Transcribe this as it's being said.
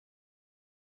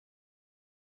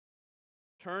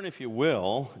Turn, if you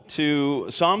will, to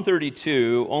Psalm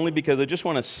 32, only because I just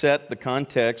want to set the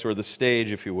context or the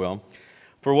stage, if you will,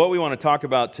 for what we want to talk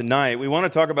about tonight. We want to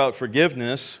talk about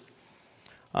forgiveness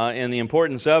and the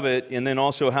importance of it, and then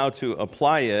also how to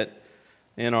apply it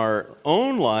in our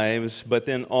own lives, but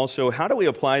then also how do we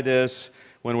apply this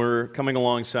when we're coming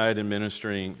alongside and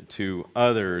ministering to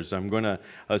others. I'm going to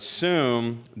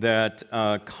assume that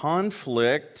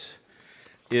conflict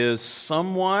is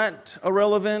somewhat a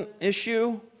relevant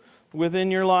issue within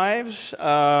your lives.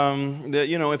 That,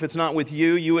 if it's not with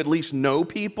you, you at least know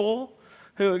people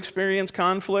who experience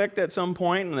conflict at some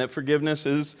point, and that forgiveness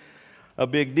is a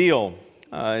big deal.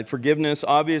 Forgiveness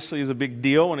obviously is a big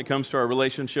deal when it comes to our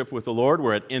relationship with the Lord.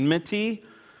 We're at enmity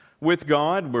with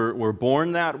God. We're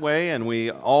born that way, and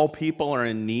all people are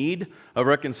in need of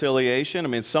reconciliation. I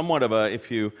mean, it's somewhat of a,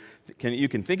 you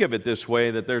can think of it this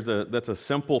way, that that's a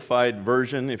simplified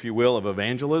version, if you will, of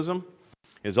evangelism,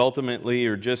 is ultimately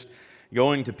you're just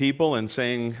going to people and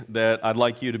saying that I'd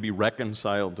like you to be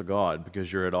reconciled to God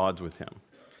because you're at odds with Him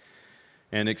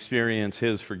and experience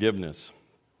His forgiveness.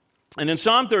 And in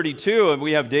Psalm 32,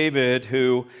 we have David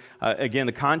who, again,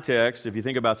 the context, if you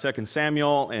think about 2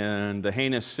 Samuel and the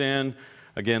heinous sin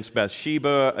against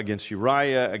Bathsheba, against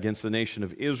Uriah, against the nation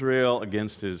of Israel,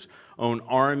 against his own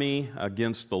army,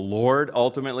 against the Lord,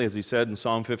 ultimately, as he said in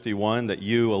Psalm 51, that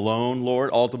you alone, Lord,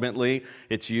 ultimately,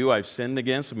 it's you I've sinned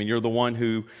against. I mean, you're the one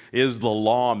who is the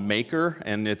law maker,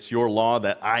 and it's your law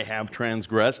that I have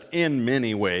transgressed in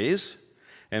many ways,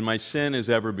 and my sin is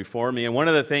ever before me. And one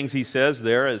of the things he says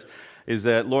there is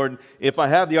that, Lord, if I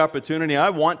have the opportunity,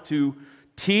 I want to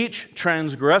teach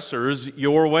transgressors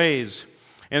your ways.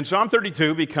 And Psalm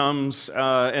 32 becomes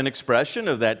an expression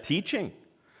of that teaching.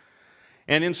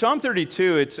 And in Psalm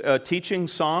 32, it's a teaching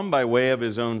psalm by way of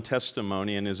his own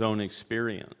testimony and his own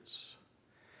experience.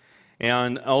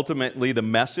 And ultimately, the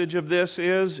message of this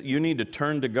is you need to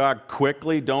turn to God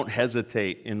quickly. Don't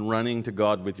hesitate in running to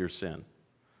God with your sin.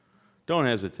 Don't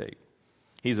hesitate.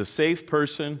 He's a safe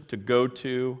person to go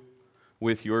to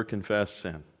with your confessed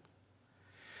sin.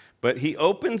 But he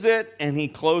opens it and he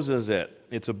closes it.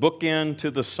 It's a bookend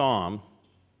to the psalm,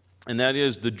 and that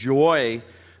is the joy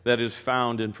that is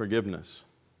found in forgiveness.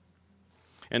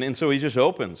 And so he just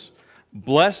opens.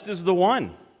 Blessed is the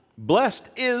one. Blessed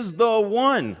is the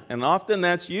one. And often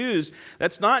that's used.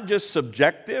 That's not just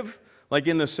subjective, like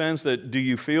in the sense that do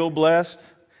you feel blessed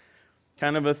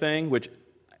kind of a thing, which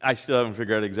I still haven't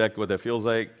figured out exactly what that feels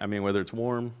like. I mean, whether it's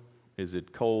warm, is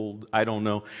it cold? I don't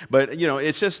know. But,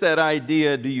 it's just that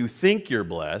idea, do you think you're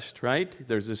blessed, right?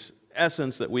 There's this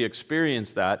essence that we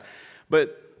experience that.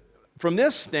 But from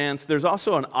this stance, there's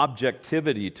also an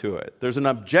objectivity to it. There's an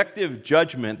objective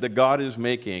judgment that God is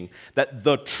making that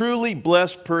the truly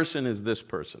blessed person is this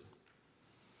person.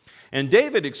 And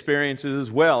David experiences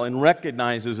as well and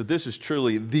recognizes that this is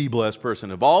truly the blessed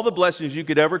person. Of all the blessings you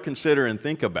could ever consider and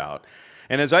think about,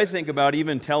 and as I think about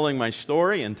even telling my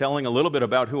story and telling a little bit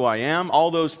about who I am,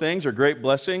 all those things are great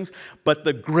blessings, but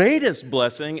the greatest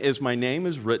blessing is my name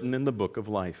is written in the book of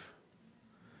life,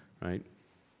 right?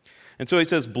 And so he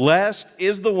says, blessed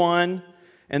is the one,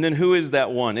 and then who is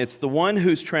that one? It's the one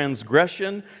whose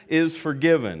transgression is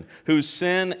forgiven, whose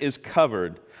sin is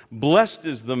covered. Blessed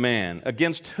is the man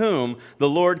against whom the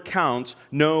Lord counts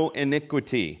no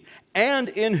iniquity, and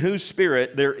in whose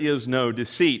spirit there is no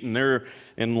deceit. And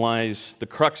therein lies the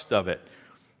crux of it,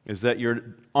 is that you're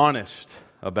honest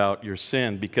about your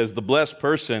sin, because the blessed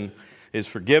person is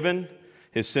forgiven,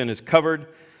 his sin is covered,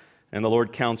 and the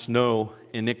Lord counts no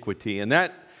iniquity. And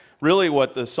that really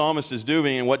what the psalmist is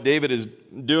doing and what David is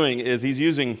doing is he's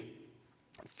using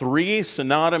three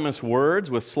synonymous words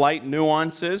with slight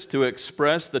nuances to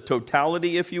express the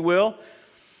totality, if you will,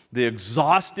 the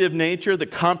exhaustive nature, the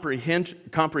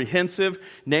comprehensive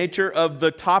nature of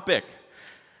the topic.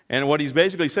 And what he's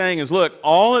basically saying is, look,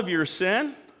 all of your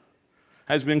sin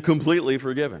has been completely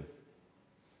forgiven.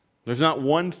 There's not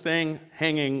one thing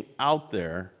hanging out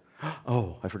there.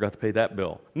 Oh, I forgot to pay that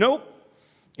bill. Nope.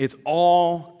 It's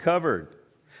all covered.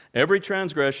 Every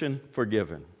transgression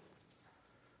forgiven.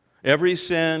 Every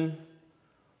sin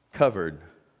covered.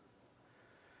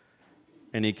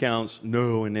 And he counts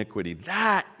no iniquity.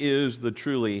 That is the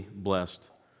truly blessed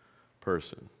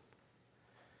person.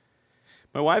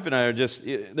 My wife and I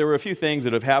there were a few things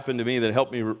that have happened to me that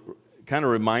helped me kind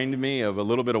of remind me of a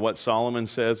little bit of what Solomon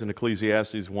says in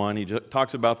Ecclesiastes 1. He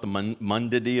talks about the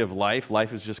mundity of life.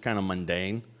 Life is just kind of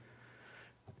mundane.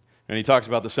 And he talks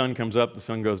about the sun comes up, the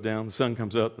sun goes down, the sun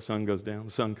comes up, the sun goes down,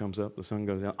 the sun comes up, the sun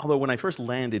goes down. Although when I first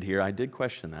landed here, I did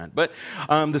question that. But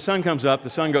the sun comes up, the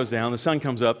sun goes down, the sun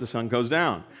comes up, the sun goes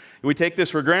down. We take this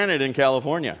for granted in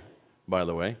California, by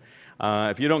the way.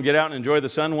 If you don't get out and enjoy the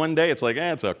sun one day, it's like,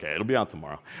 it's okay. It'll be out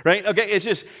tomorrow, right? Okay, it's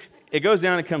just, it goes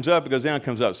down, it comes up, it goes down, it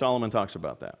comes up. Solomon talks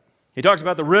about that. He talks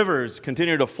about the rivers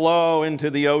continue to flow into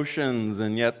the oceans,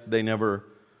 and yet they never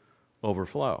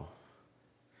overflow.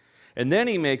 And then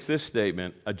he makes this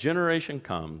statement, a generation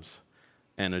comes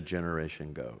and a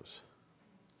generation goes.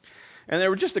 And there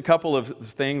were just a couple of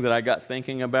things that I got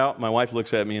thinking about. My wife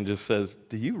looks at me and just says,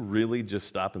 do you really just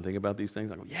stop and think about these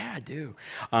things? I go, yeah, I do.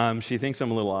 She thinks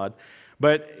I'm a little odd.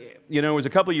 But, it was a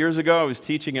couple years ago, I was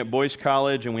teaching at Boyce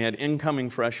College, and we had incoming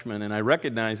freshmen, and I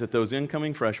recognized that those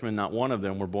incoming freshmen, not one of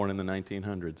them were born in the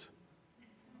 1900s.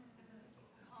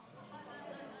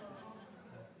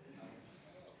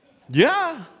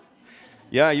 Yeah.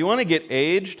 Yeah, you want to get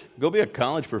aged? Go be a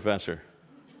college professor.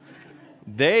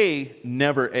 They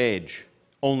never age.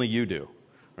 Only you do,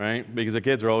 right? Because the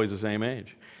kids are always the same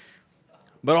age.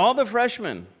 But all the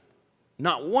freshmen,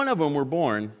 not one of them were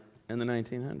born in the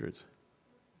 1900s.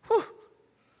 Whew.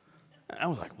 I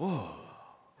was like, whoa.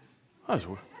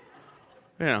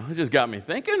 It just got me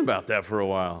thinking about that for a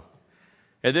while.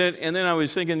 And then I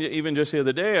was thinking, even just the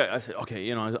other day, I said,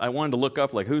 okay, I wanted to look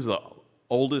up, like, who's the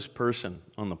oldest person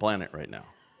on the planet right now?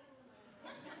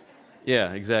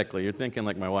 Yeah, exactly. You're thinking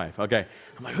like my wife. Okay.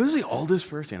 I'm like, who's the oldest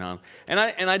person? And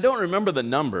I don't remember the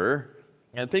number.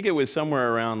 I think it was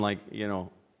somewhere around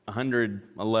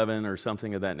 111 or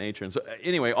something of that nature. And so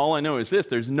anyway, all I know is this.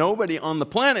 There's nobody on the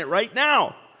planet right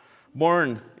now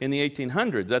born in the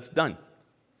 1800s. That's done.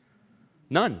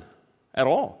 None at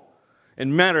all.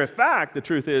 And matter of fact, the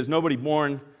truth is nobody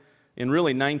born in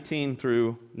really 19 through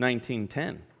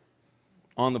 1910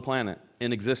 on the planet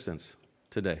in existence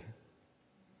today.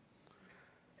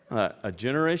 A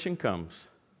generation comes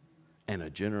and a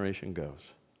generation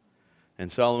goes. And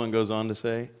Solomon goes on to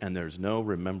say, and there's no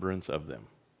remembrance of them.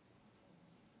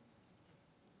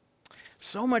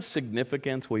 So much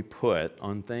significance we put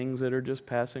on things that are just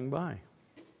passing by.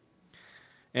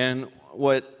 And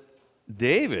what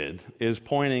David is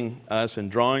pointing us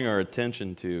and drawing our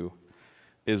attention to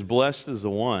is blessed is the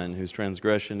one whose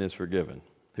transgression is forgiven,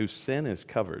 whose sin is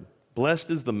covered. Blessed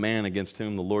is the man against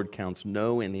whom the Lord counts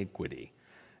no iniquity,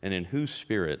 and in whose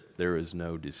spirit there is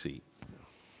no deceit.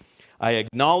 I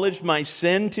acknowledged my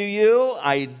sin to you.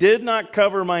 I did not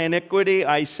cover my iniquity.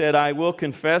 I said, I will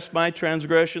confess my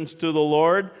transgressions to the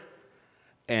Lord,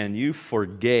 and you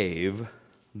forgave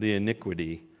the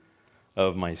iniquity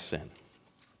of my sin.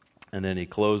 And then he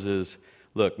closes,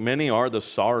 look, many are the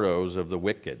sorrows of the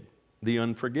wicked, the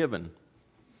unforgiven.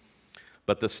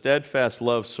 But the steadfast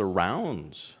love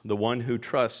surrounds the one who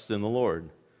trusts in the Lord.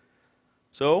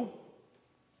 So,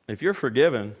 if you're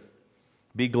forgiven,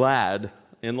 be glad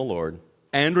in the Lord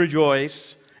and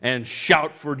rejoice and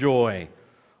shout for joy,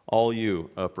 all you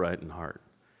upright in heart.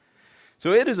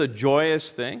 So it is a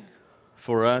joyous thing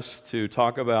for us to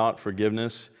talk about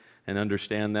forgiveness and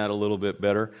understand that a little bit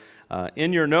better.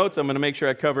 In your notes, I'm going to make sure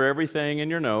I cover everything in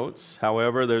your notes.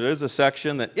 However, there is a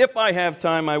section that if I have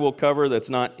time, I will cover that's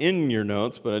not in your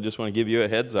notes, but I just want to give you a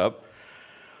heads up.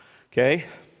 Okay?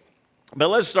 But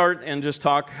let's start and just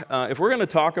talk. If we're going to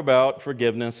talk about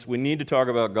forgiveness, we need to talk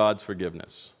about God's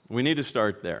forgiveness. We need to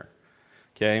start there.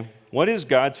 Okay? What is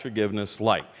God's forgiveness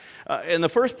like? And the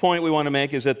first point we want to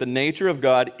make is that the nature of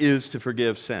God is to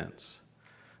forgive sins.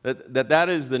 That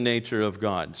is the nature of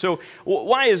God. So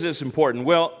why is this important?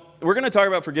 Well, we're going to talk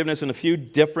about forgiveness in a few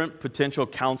different potential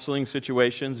counseling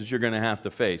situations that you're going to have to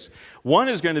face. One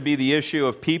is going to be the issue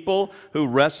of people who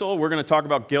wrestle. We're going to talk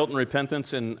about guilt and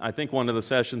repentance in, I think, one of the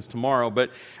sessions tomorrow.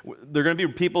 But there are going to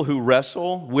be people who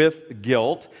wrestle with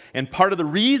guilt. And part of the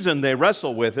reason they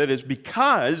wrestle with it is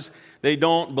because they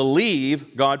don't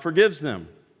believe God forgives them.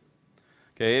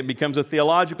 Okay, it becomes a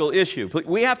theological issue.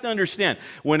 We have to understand,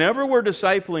 whenever we're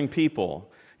discipling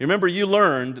people, remember you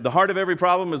learned the heart of every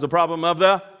problem is the problem of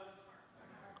the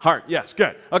heart. Yes,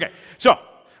 good. Okay, so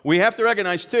we have to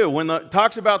recognize too, when it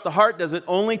talks about the heart, does it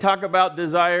only talk about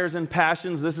desires and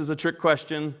passions? This is a trick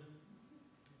question.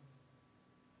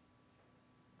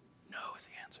 No is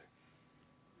the answer.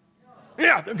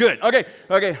 Yeah, good. Okay,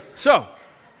 so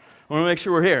I want to make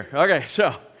sure we're here. Okay,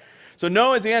 so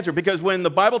no is the answer, because when the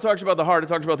Bible talks about the heart, it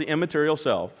talks about the immaterial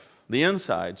self, the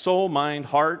inside, soul, mind,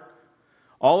 heart.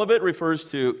 All of it refers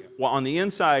to, well, on the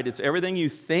inside, it's everything you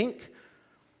think,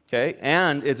 okay,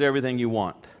 and it's everything you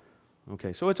want.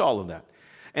 Okay, so it's all of that.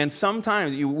 And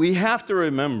sometimes we have to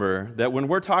remember that when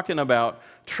we're talking about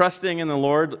trusting in the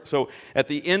Lord, so at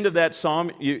the end of that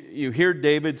psalm, you hear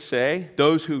David say,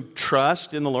 those who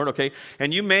trust in the Lord, okay?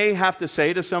 And you may have to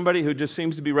say to somebody who just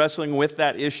seems to be wrestling with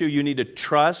that issue, you need to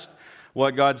trust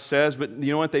what God says, but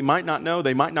you know what they might not know?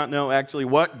 They might not know actually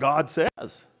what God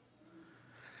says.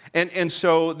 And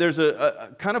so there's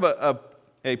a kind of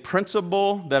a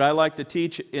principle that I like to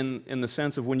teach in the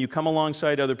sense of when you come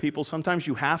alongside other people, sometimes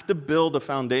you have to build a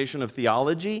foundation of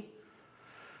theology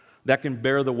that can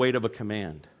bear the weight of a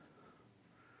command.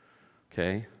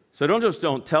 Okay? So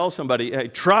don't tell somebody, hey,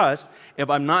 trust, if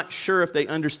I'm not sure if they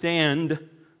understand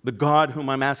the God whom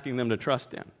I'm asking them to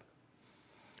trust in.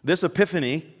 This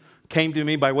epiphany came to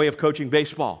me by way of coaching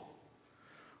baseball.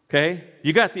 Okay?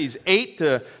 You got these 8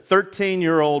 to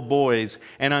 13-year-old boys,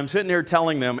 and I'm sitting here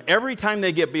telling them every time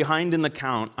they get behind in the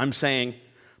count, I'm saying,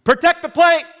 protect the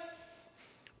plate!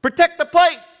 Protect the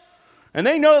plate! And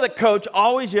they know that coach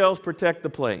always yells, protect the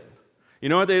plate. You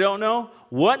know what they don't know?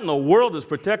 What in the world does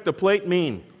protect the plate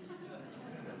mean?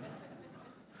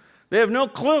 They have no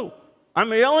clue.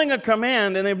 I'm yelling a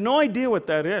command, and they have no idea what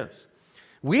that is.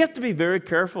 We have to be very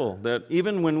careful that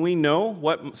even when we know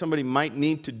what somebody might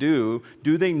need to do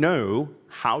they know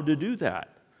how to do that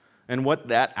and what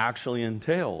that actually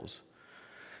entails?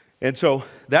 And so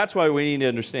that's why we need to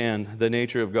understand the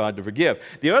nature of God to forgive.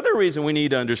 The other reason we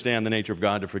need to understand the nature of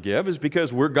God to forgive is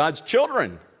because we're God's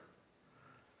children.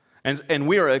 And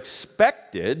we are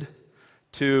expected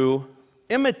to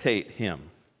imitate Him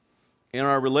in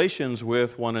our relations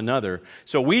with one another.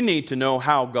 So we need to know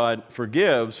how God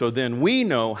forgives, so then we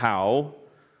know how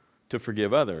to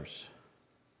forgive others.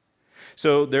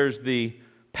 So there's the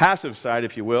passive side,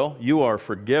 if you will. You are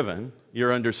forgiven.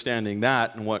 You're understanding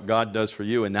that and what God does for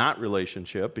you in that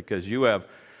relationship, because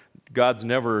God's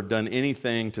never done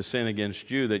anything to sin against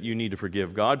you that you need to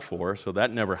forgive God for, so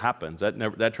that never happens.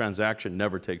 That transaction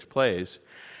never takes place.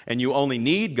 And you only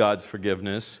need God's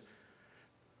forgiveness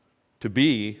to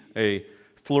be a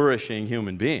flourishing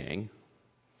human being.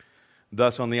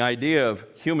 Thus, on the idea of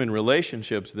human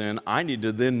relationships, then, I need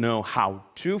to then know how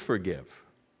to forgive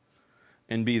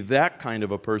and be that kind of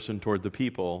a person toward the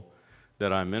people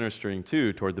that I'm ministering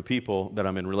to, toward the people that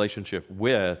I'm in relationship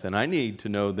with. And I need to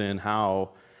know then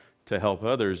how to help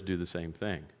others do the same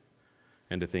thing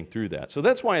and to think through that. So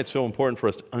that's why it's so important for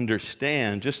us to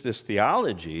understand just this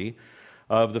theology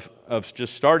of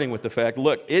just starting with the fact,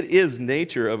 look, it is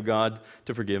nature of God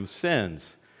to forgive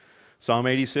sins. Psalm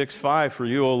 86:5, for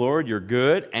you, O Lord, you're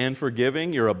good and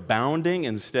forgiving, you're abounding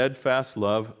in steadfast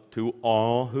love to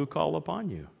all who call upon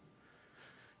you.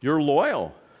 You're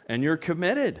loyal and you're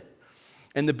committed.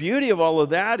 And the beauty of all of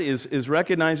that is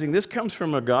recognizing this comes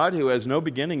from a God who has no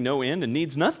beginning, no end, and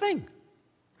needs nothing.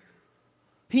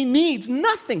 He needs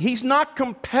nothing. He's not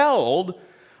compelled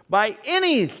by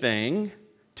anything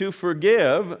to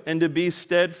forgive and to be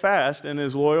steadfast in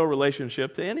His loyal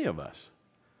relationship to any of us.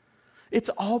 It's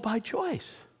all by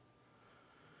choice.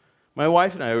 My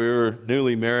wife and I, we were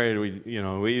newly married.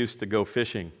 We used to go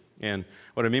fishing. And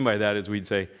what I mean by that is we'd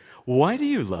say, why do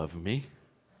you love me?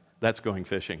 That's going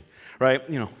fishing, right?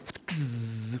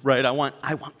 Right, I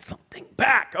want something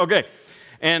back. Okay.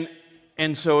 And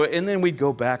then we'd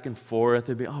go back and forth.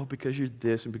 It'd be, oh, because you're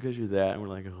this and because you're that. And we're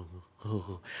like,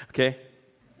 oh. Okay.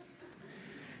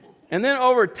 And then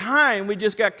over time, we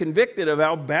just got convicted of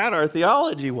how bad our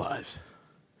theology was.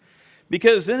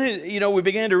 Because then, we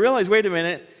began to realize, wait a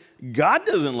minute, God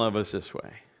doesn't love us this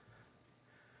way.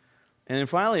 And then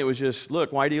finally it was just,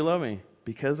 look, why do you love me?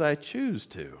 Because I choose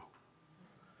to.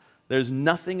 There's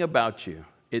nothing about you.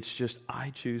 It's just I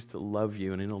choose to love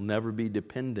you, and it'll never be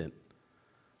dependent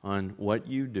on what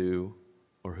you do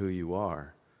or who you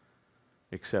are,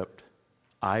 except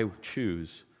I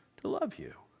choose to love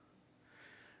you.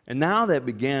 And now that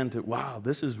began to, wow,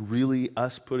 this is really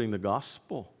us putting the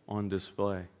gospel on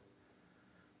display.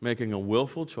 Making a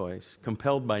willful choice,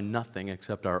 compelled by nothing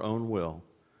except our own will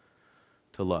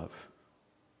to love.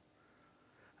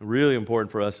 Really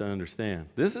important for us to understand.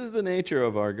 This is the nature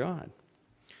of our God.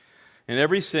 And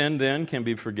every sin then can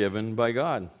be forgiven by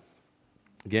God.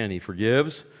 Again, He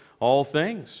forgives all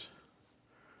things.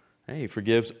 He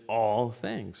forgives all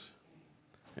things.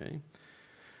 Okay?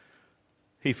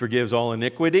 He forgives all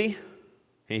iniquity.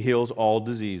 He heals all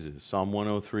diseases. Psalm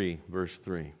 103, verse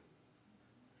 3.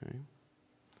 Okay?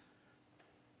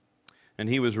 And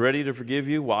He was ready to forgive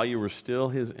you while you were still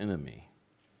His enemy,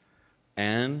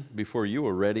 and before you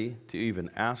were ready to even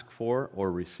ask for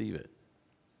or receive it.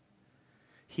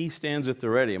 He stands at the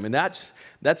ready. I mean, that's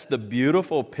the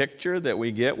beautiful picture that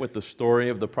we get with the story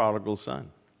of the prodigal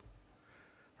son.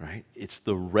 Right? It's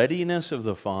the readiness of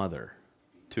the Father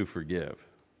to forgive.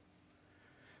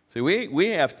 See, we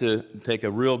have to take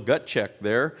a real gut check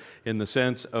there in the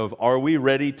sense of, are we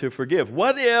ready to forgive?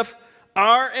 What if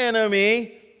our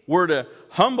enemy were to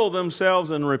humble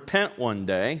themselves and repent one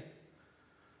day?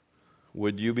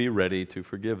 Would you be ready to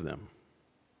forgive them?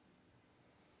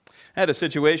 I had a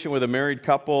situation with a married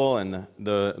couple, and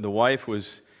the wife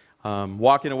was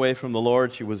walking away from the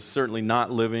Lord. She was certainly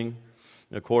not living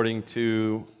according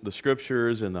to the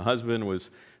Scriptures, and the husband was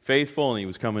faithful, and he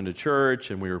was coming to church,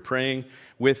 and we were praying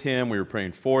with him. We were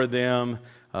praying for them.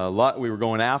 We were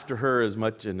going after her as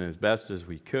much and as best as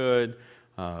we could.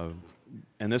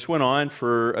 And this went on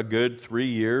for a good 3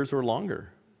 years or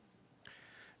longer.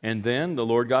 And then the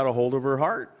Lord got a hold of her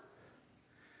heart.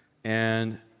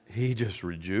 And He just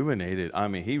rejuvenated. I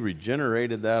mean, He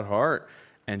regenerated that heart.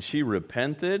 And she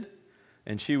repented.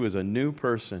 And she was a new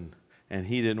person. And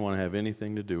He didn't want to have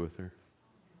anything to do with her.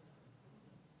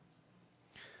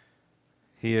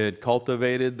 He had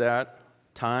cultivated that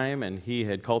time, and he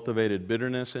had cultivated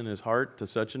bitterness in his heart to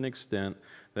such an extent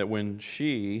that when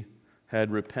she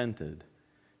had repented,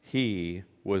 he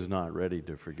was not ready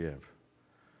to forgive.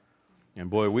 And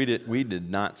boy, we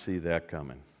did not see that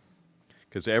coming.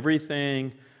 Because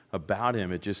everything about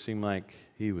him, it just seemed like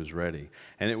he was ready.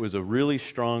 And it was a really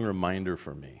strong reminder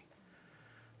for me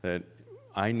that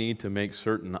I need to make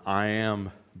certain I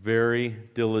am very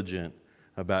diligent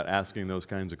about asking those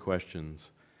kinds of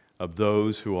questions of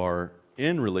those who are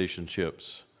in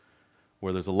relationships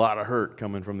where there's a lot of hurt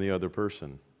coming from the other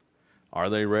person. Are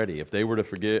they ready? If they were to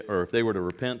forget, or if they were to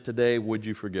repent today, would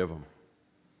you forgive them?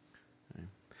 Okay.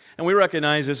 And we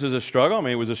recognize this is a struggle. I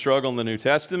mean, it was a struggle in the New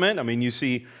Testament. I mean, you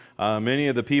see many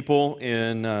of the people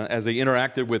as they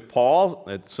interacted with Paul,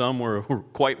 that some were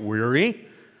quite weary.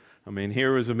 I mean,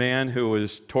 here was a man who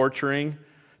was torturing,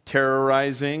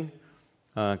 terrorizing,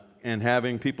 and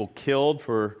having people killed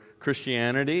for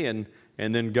Christianity, and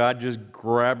then God just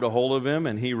grabbed a hold of him,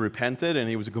 and he repented, and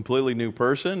he was a completely new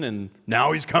person, and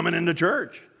now he's coming into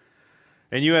church.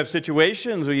 And you have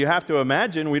situations where you have to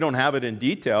imagine, we don't have it in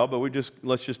detail, but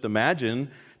let's just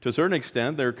imagine, to a certain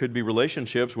extent, there could be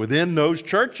relationships within those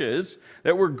churches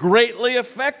that were greatly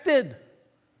affected.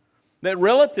 That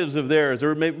relatives of theirs,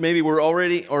 or maybe were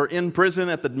already or in prison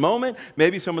at the moment,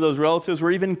 maybe some of those relatives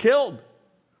were even killed.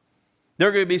 There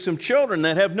are going to be some children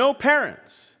that have no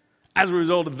parents as a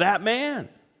result of that man.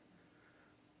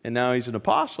 And now he's an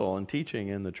apostle and teaching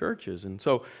in the churches. And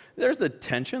so there's the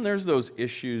tension, there's those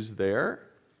issues there.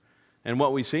 And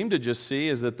what we seem to just see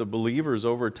is that the believers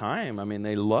over time, I mean,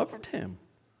 they loved him.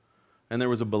 And there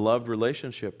was a beloved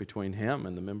relationship between him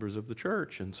and the members of the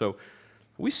church. And so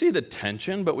we see the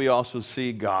tension, but we also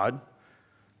see God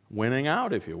winning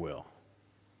out, if you will.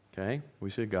 Okay?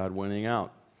 We see God winning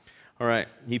out. All right,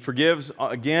 he forgives,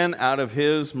 again, out of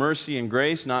his mercy and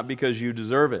grace, not because you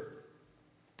deserve it.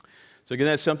 So again,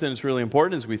 that's something that's really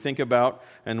important as we think about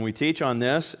and we teach on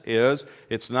this, is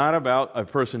it's not about a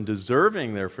person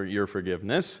deserving your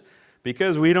forgiveness,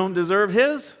 because we don't deserve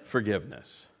his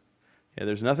forgiveness. Yeah,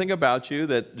 there's nothing about you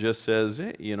that just says,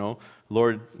 hey,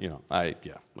 Lord,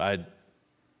 I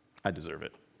deserve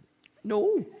it.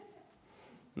 No,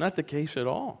 not the case at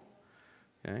all.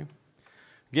 Okay?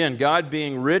 Again, God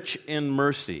being rich in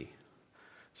mercy.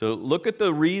 So look at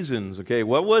the reasons, okay?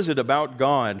 What was it about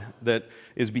God that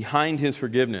is behind his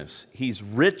forgiveness? He's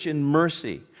rich in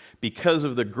mercy because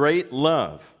of the great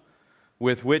love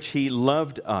with which he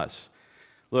loved us.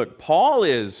 Look, Paul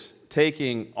is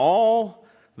taking all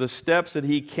the steps that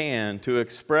he can to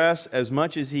express as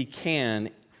much as he can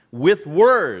with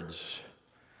words,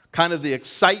 kind of the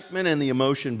excitement and the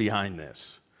emotion behind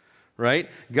this.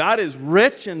 Right? God is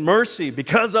rich in mercy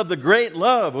because of the great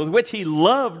love with which he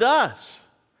loved us.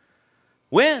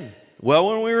 When? Well,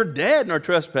 when we were dead in our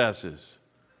trespasses.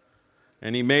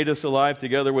 And he made us alive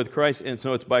together with Christ. And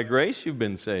so it's by grace you've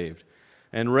been saved.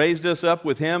 And raised us up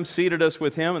with him, seated us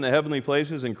with him in the heavenly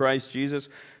places in Christ Jesus,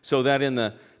 so that in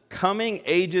the coming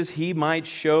ages he might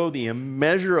show the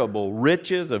immeasurable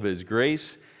riches of his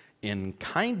grace in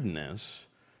kindness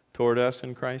toward us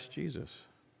in Christ Jesus.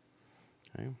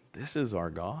 Okay? This is our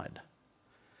God.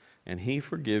 And he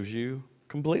forgives you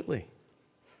completely.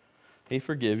 He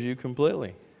forgives you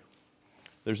completely.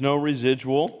 There's no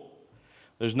residual.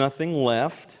 There's nothing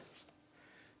left.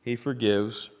 He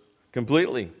forgives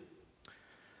completely.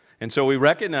 And so we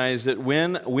recognize that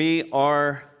when we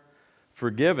are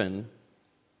forgiven,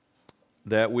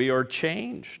 that we are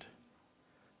changed.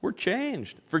 We're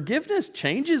changed. Forgiveness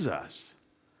changes us.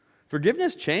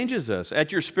 Forgiveness changes us.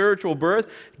 At your spiritual birth,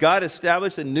 God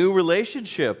established a new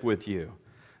relationship with you.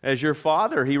 As your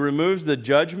Father, he removes the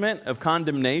judgment of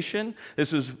condemnation.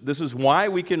 This is why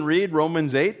we can read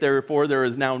Romans 8, therefore there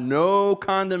is now no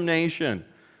condemnation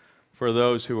for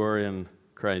those who are in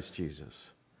Christ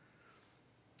Jesus.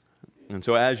 And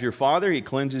so as your Father, He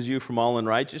cleanses you from all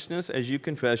unrighteousness as you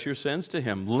confess your sins to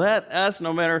Him. Let us,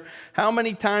 no matter how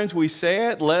many times we say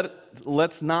it,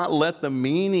 let's not let the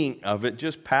meaning of it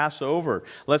just pass over.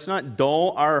 Let's not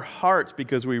dull our hearts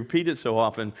because we repeat it so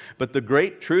often. But the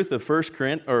great truth of 1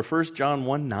 John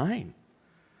 1:9.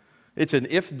 It's an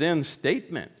if-then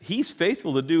statement. He's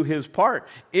faithful to do His part.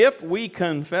 If we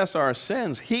confess our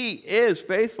sins, He is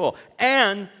faithful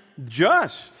and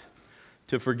just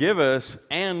to forgive us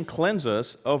and cleanse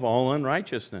us of all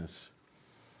unrighteousness.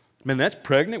 Man, that's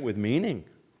pregnant with meaning.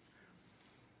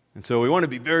 And so we want to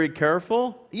be very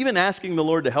careful, even asking the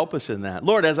Lord to help us in that.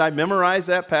 Lord, as I memorize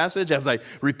that passage, as I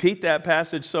repeat that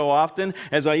passage so often,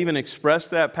 as I even express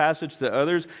that passage to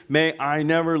others, may I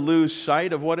never lose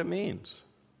sight of what it means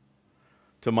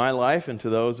to my life and to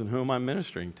those in whom I'm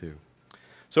ministering to.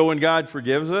 So when God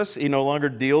forgives us, He no longer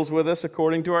deals with us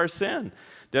according to our sin.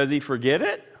 Does He forget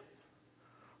it?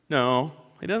 No,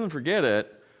 He doesn't forget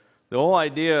it. The whole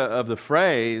idea of the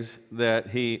phrase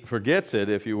that He forgets it,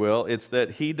 if you will, it's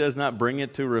that He does not bring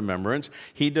it to remembrance.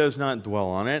 He does not dwell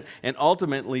on it. And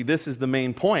ultimately, this is the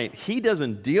main point. He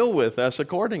doesn't deal with us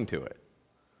according to it.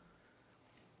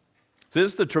 So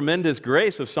this is the tremendous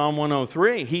grace of Psalm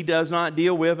 103. He does not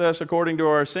deal with us according to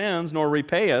our sins, nor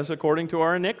repay us according to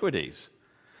our iniquities.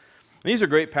 These are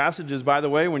great passages, by the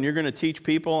way, when you're going to teach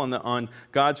people on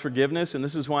God's forgiveness. And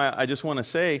this is why I just want to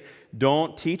say,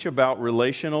 don't teach about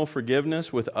relational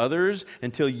forgiveness with others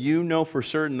until you know for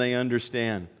certain they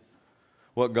understand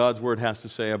what God's Word has to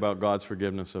say about God's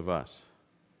forgiveness of us.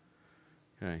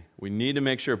 Okay. We need to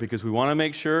make sure, because we want to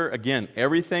make sure, again,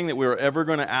 everything that we're ever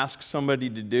going to ask somebody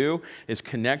to do is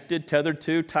connected, tethered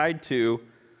to, tied to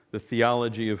the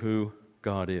theology of who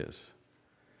God is.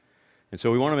 And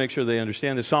so we want to make sure they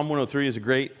understand this. Psalm 103 is a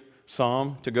great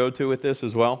psalm to go to with this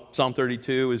as well. Psalm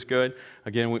 32 is good.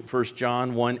 Again, 1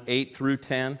 John 1, 8 through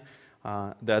 10.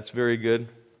 That's very good.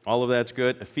 All of that's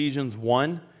good. Ephesians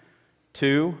 1,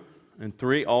 2, and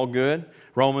 3, all good.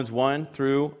 Romans 1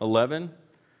 through 11.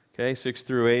 Okay, 6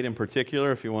 through 8 in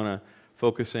particular, if you want to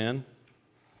focus in.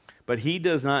 But He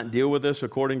does not deal with us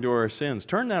according to our sins.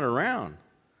 Turn that around.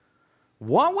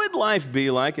 What would life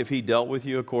be like if He dealt with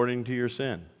you according to your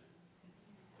sin?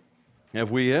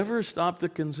 Have we ever stopped to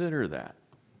consider that?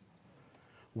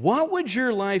 What would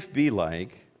your life be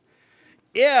like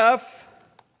if,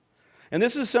 and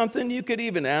this is something you could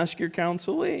even ask your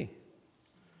counselee,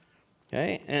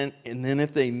 okay, and then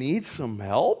if they need some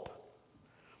help,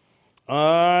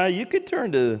 you could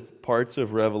turn to parts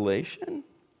of Revelation.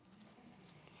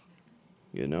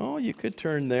 You know, you could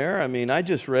turn there. I mean, I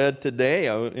just read today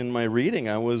in my reading,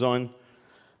 I was on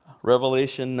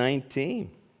Revelation 19.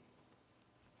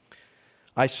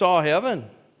 I saw heaven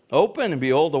open, and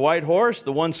behold, the white horse.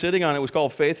 The one sitting on it was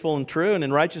called Faithful and True, and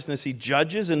in righteousness He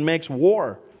judges and makes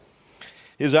war.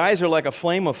 His eyes are like a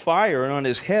flame of fire, and on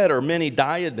His head are many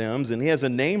diadems, and He has a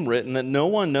name written that no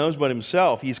one knows but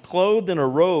Himself. He's clothed in a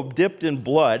robe dipped in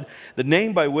blood. The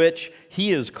name by which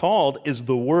He is called is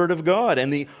the Word of God.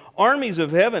 And the armies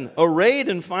of heaven, arrayed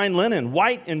in fine linen,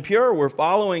 white and pure, were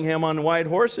following Him on white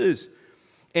horses.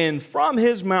 And from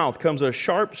His mouth comes a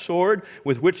sharp sword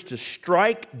with which to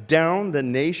strike down the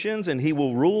nations, and He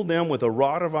will rule them with a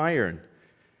rod of iron.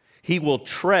 He will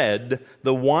tread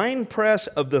the winepress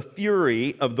of the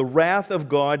fury of the wrath of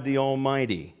God the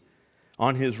Almighty.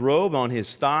 On His robe, on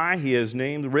His thigh, He is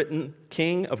named, written,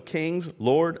 King of Kings,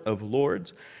 Lord of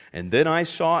Lords. And then I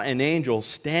saw an angel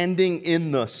standing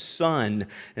in the sun,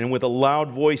 and with a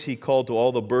loud voice He called to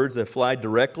all the birds that fly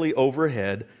directly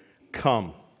overhead,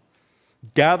 "Come,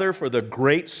 gather for the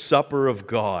great supper of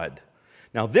God."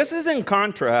 Now this is in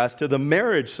contrast to the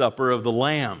marriage supper of the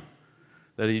Lamb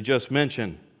that He just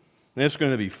mentioned. And it's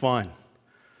going to be fun,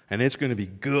 and it's going to be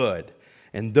good.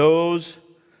 And those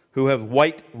who have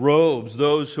white robes,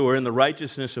 those who are in the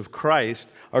righteousness of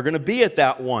Christ, are going to be at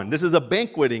that one. This is a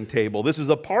banqueting table. This is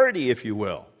a party, if you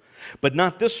will. But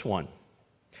not this one.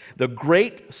 The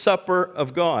great supper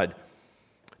of God.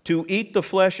 To eat the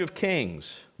flesh of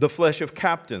kings, the flesh of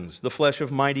captains, the flesh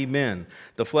of mighty men,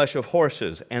 the flesh of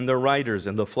horses and their riders,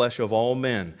 and the flesh of all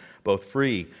men, both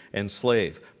free and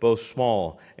slave, both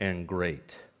small and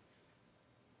great.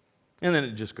 And then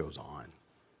it just goes on.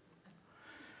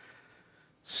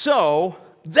 So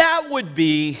that would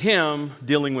be Him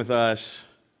dealing with us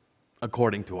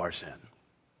according to our sin.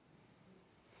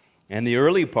 And the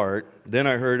early part, then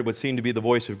I heard what seemed to be the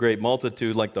voice of great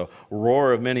multitude, like the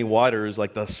roar of many waters,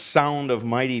 like the sound of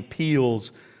mighty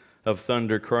peals of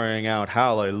thunder, crying out,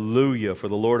 "Hallelujah, for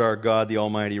the Lord our God, the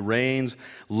Almighty, reigns.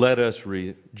 Let us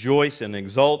rejoice and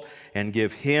exult and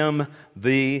give Him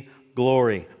the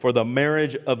glory. For the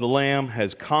marriage of the Lamb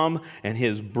has come, and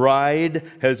his bride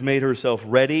has made herself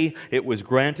ready. It was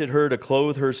granted her to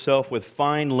clothe herself with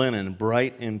fine linen,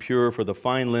 bright and pure, for the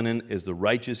fine linen is the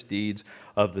righteous deeds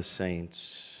of the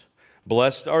saints.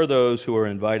 Blessed are those who are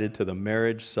invited to the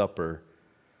marriage supper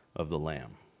of the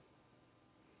Lamb.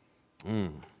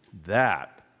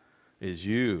 That is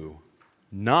you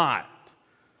not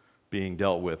being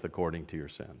dealt with according to your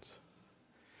sins.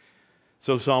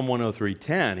 So Psalm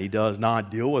 103:10, he does not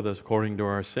deal with us according to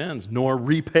our sins, nor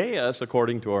repay us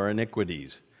according to our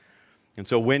iniquities. And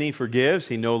so when he forgives,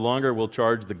 he no longer will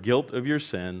charge the guilt of your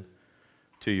sin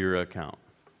to your account.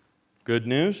 Good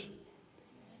news?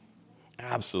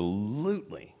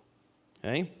 Absolutely.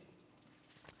 Okay?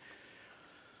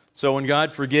 So when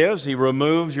God forgives, he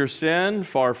removes your sin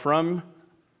far from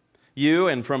you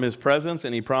and from his presence,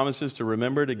 and he promises to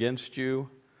remember it against you,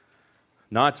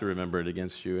 not to remember it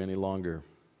against you any longer.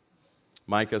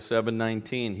 Micah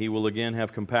 7:19, he will again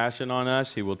have compassion on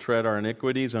us. He will tread our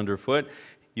iniquities underfoot.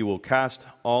 He will cast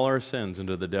all our sins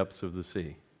into the depths of the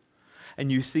sea.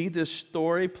 And you see this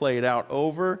story played out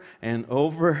over and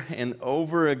over and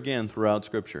over again throughout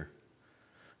Scripture.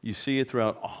 You see it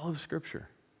throughout all of Scripture.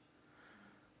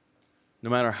 No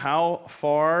matter how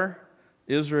far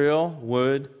Israel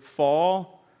would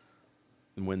fall,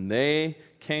 and when they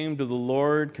came to the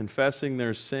Lord confessing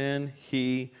their sin,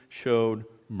 he showed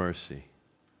mercy.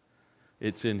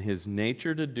 It's in his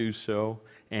nature to do so,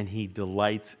 and he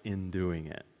delights in doing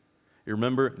it. You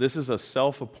remember, this is a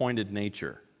self-appointed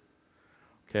nature.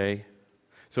 Okay?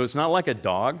 So it's not like a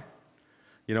dog,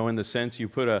 you know, in the sense you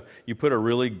put a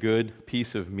really good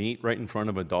piece of meat right in front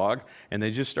of a dog, and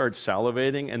they just start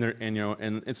salivating,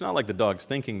 and it's not like the dog's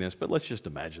thinking this, but let's just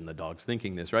imagine the dog's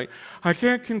thinking this, right? I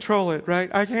can't control it, right?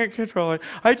 I can't control it.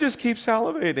 I just keep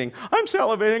salivating. I'm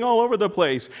salivating all over the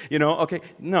place, you know? Okay,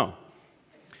 no.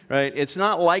 Right? It's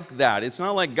not like that. It's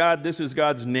not like God, this is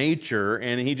God's nature,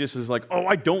 and he just is like, oh,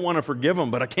 I don't want to forgive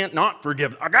him, but I can't not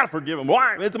forgive him. I got to forgive him.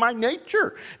 Why? It's my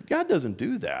nature. God doesn't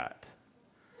do that.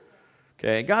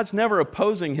 Okay? God's never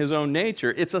opposing his own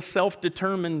nature. It's a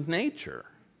self-determined nature.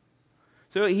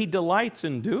 So he delights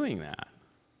in doing that.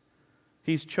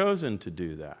 He's chosen to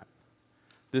do that.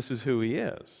 This is who he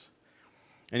is.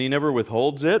 And he never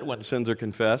withholds it when sins are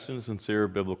confessed in a sincere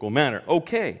biblical manner.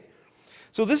 Okay.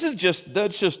 So that's just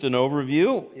an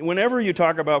overview. Whenever you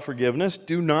talk about forgiveness,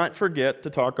 do not forget to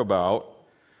talk about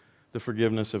the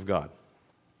forgiveness of God.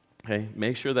 Okay?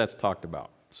 Make sure that's talked about.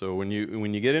 So when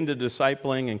you get into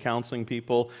discipling and counseling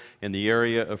people in the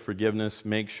area of forgiveness,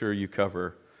 make sure you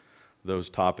cover those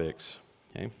topics.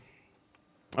 Okay?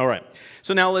 All right.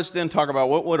 So now let's then talk about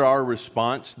what would our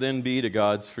response then be to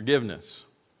God's forgiveness.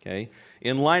 Okay?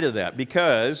 In light of that,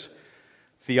 because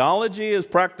theology is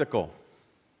practical.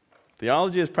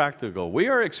 Theology is practical. We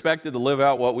are expected to live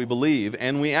out what we believe,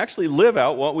 and we actually live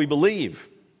out what we believe.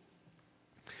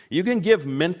 You can give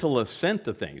mental assent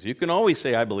to things. You can always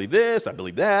say, I believe this, I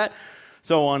believe that,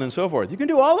 so on and so forth. You can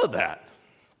do all of that.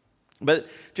 But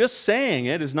just saying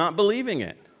it is not believing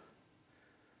it.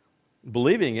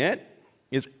 Believing it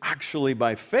is actually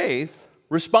by faith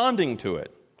responding to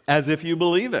it as if you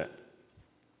believe it.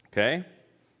 Okay?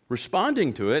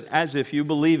 Responding to it as if you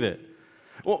believe it.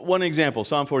 Well, one example,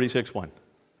 Psalm 46:1.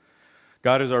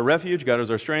 God is our refuge, God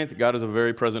is our strength, God is a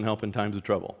very present help in times of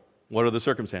trouble. What are the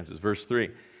circumstances? Verse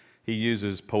 3. He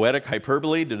uses poetic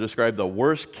hyperbole to describe the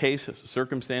worst case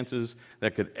circumstances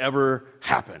that could ever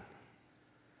happen.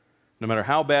 No matter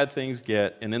how bad things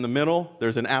get, and in the middle,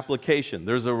 there's an application.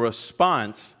 There's a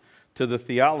response to the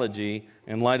theology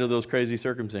in light of those crazy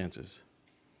circumstances.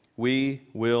 We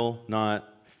will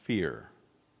not fear.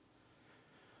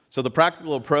 So the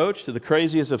practical approach to the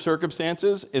craziest of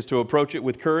circumstances is to approach it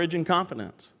with courage and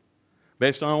confidence.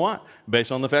 Based on what?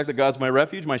 Based on the fact that God's my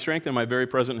refuge, my strength, and my very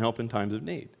present help in times of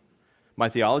need. My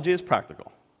theology is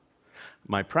practical.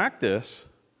 My practice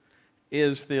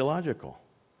is theological.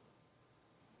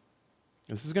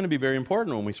 This is going to be very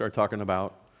important when we start talking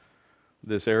about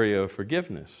this area of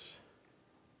forgiveness.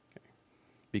 Okay.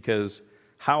 Because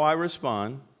how I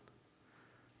respond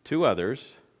to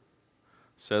others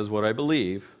says what I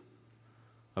believe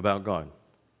about God.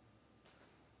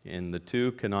 And the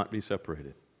two cannot be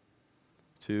separated.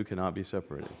 Two cannot be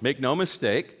separated. Make no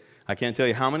mistake, I can't tell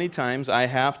you how many times I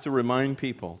have to remind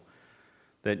people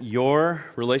that your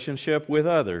relationship with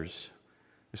others,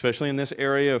 especially in this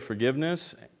area of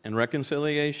forgiveness and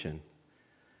reconciliation,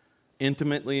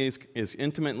 is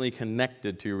intimately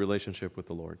connected to your relationship with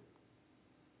the Lord.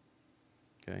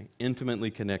 Okay?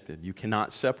 Intimately connected. You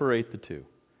cannot separate the two.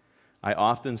 I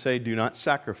often say, do not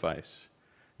sacrifice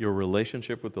your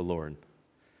relationship with the Lord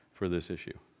for this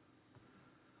issue.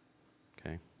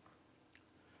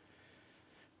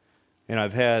 And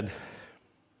I've had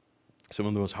some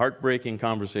of the most heartbreaking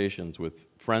conversations with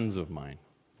friends of mine,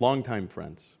 longtime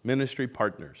friends, ministry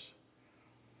partners,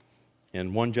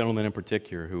 and one gentleman in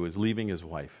particular who was leaving his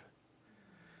wife.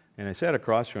 And I sat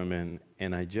across from him,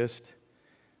 and I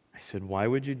said, why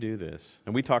would you do this?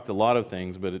 And we talked a lot of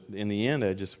things, but in the end,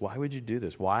 why would you do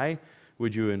this? Why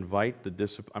would you invite the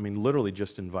discipline? I mean, literally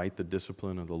just invite the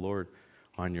discipline of the Lord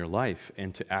on your life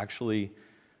and to actually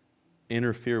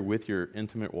interfere with your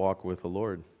intimate walk with the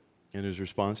Lord. And his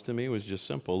response to me was just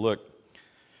simple. Look,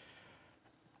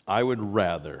 I would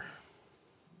rather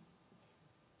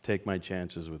take my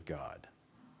chances with God.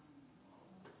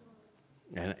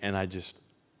 And I just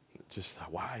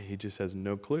thought, why? He just has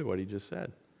no clue what he just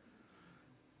said.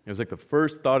 It was like the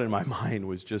first thought in my mind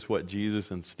was just what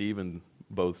Jesus and Stephen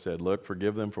both said. Look,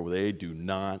 forgive them, for they do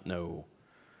not know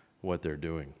what they're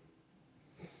doing.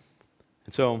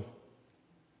 And so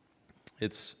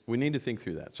we need to think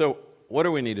through that. So what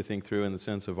do we need to think through in the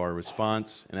sense of our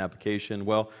response and application?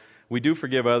 Well, we do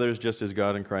forgive others just as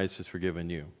God in Christ has forgiven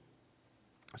you.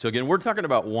 So again, we're talking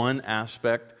about one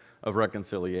aspect of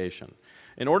reconciliation.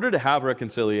 In order to have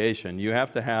reconciliation, you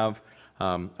have to have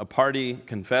a party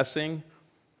confessing,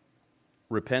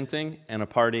 repenting, and a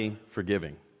party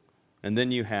forgiving. And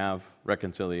then you have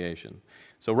reconciliation.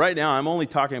 So right now, I'm only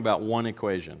talking about one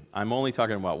equation. I'm only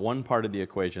talking about one part of the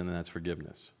equation, and that's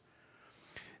forgiveness.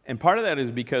 And part of that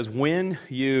is because when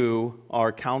you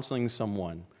are counseling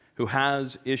someone who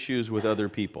has issues with other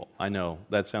people, I know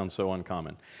that sounds so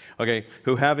uncommon, okay,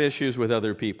 who have issues with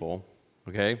other people,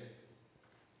 okay,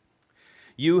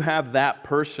 you have that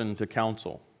person to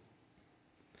counsel.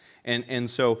 And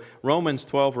so Romans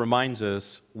 12 reminds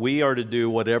us we are to do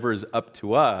whatever is up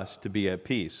to us to be at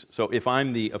peace. So if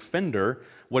I'm the offender,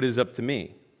 what is up to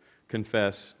me?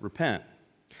 Confess, repent.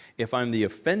 If I'm the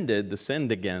offended, the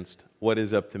sinned against, what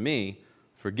is up to me?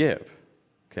 Forgive.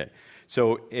 Okay.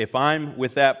 So if I'm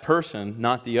with that person,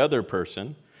 not the other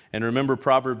person, and remember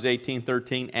Proverbs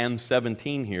 18:13 and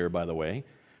 17 here, by the way.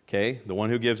 Okay, the one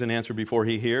who gives an answer before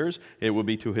he hears, it will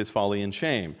be to his folly and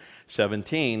shame.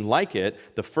 17, like it,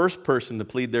 the first person to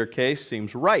plead their case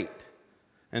seems right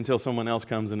until someone else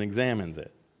comes and examines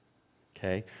it.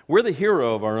 Okay, we're the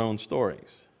hero of our own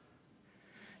stories.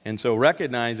 And so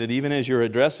recognize that even as you're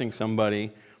addressing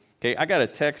somebody, okay, I got a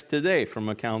text today from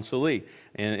a counselee,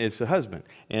 and it's a husband.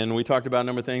 And we talked about a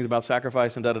number of things about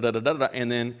sacrifice and da-da-da-da-da-da, and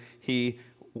then he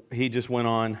just went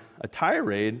on a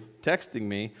tirade texting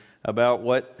me about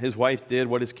what his wife did,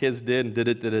 what his kids did, and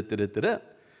did.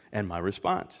 And my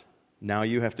response, now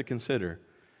you have to consider,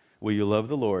 will you love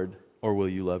the Lord or will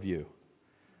you love you?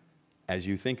 As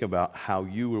you think about how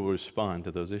you will respond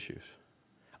to those issues.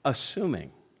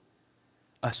 Assuming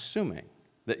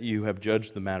that you have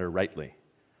judged the matter rightly,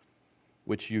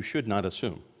 which you should not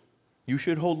assume. You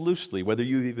should hold loosely whether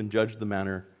you've even judged the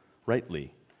matter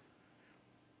rightly.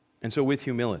 And so with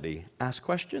humility, ask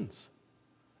questions.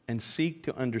 And seek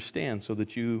to understand so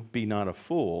that you be not a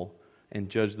fool and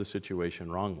judge the situation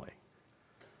wrongly.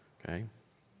 Okay?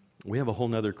 We have a whole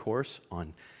nother course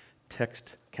on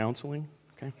text counseling.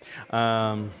 Okay?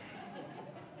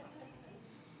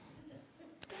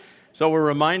 So we're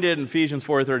reminded in Ephesians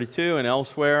 4:32 and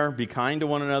elsewhere, be kind to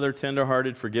one another,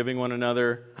 tenderhearted, forgiving one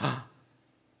another,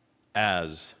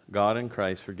 as God in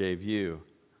Christ forgave you.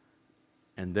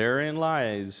 And therein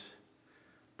lies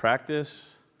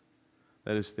practice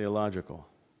that is theological.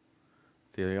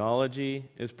 Theology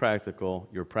is practical.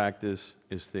 Your practice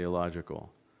is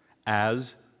theological.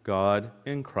 As God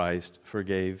in Christ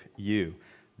forgave you.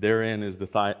 Therein is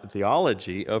the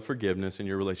theology of forgiveness in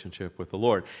your relationship with the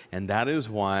Lord. And that is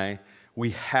why we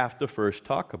have to first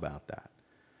talk about that.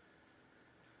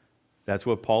 That's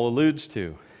what Paul alludes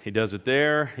to. He does it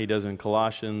there, he does it in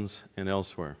Colossians and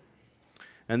elsewhere.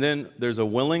 And then there's a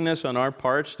willingness on our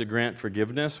parts to grant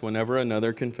forgiveness whenever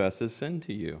another confesses sin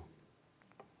to you.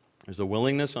 There's a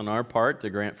willingness on our part to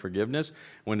grant forgiveness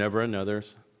whenever another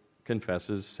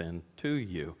confesses sin to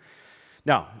you.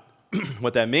 Now,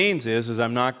 what that means is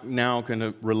I'm not now going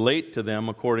to relate to them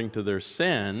according to their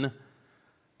sin,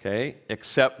 okay,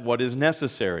 except what is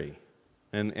necessary.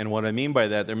 And what I mean by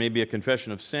that, there may be a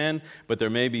confession of sin, but there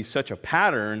may be such a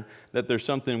pattern that there's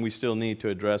something we still need to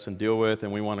address and deal with,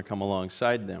 and we want to come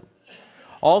alongside them.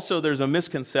 Also, there's a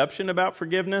misconception about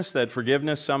forgiveness, that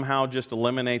forgiveness somehow just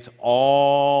eliminates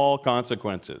all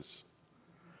consequences.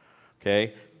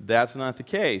 Okay? That's not the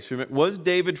case. Was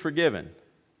David forgiven?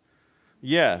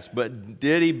 Yes, but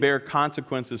did he bear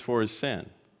consequences for his sin?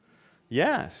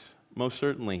 Yes, most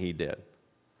certainly he did.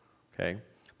 Okay?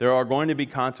 There are going to be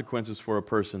consequences for a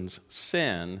person's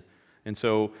sin, and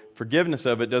so forgiveness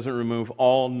of it doesn't remove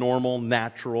all normal,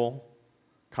 natural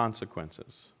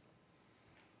consequences.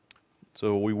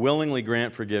 So we willingly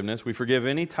grant forgiveness. We forgive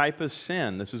any type of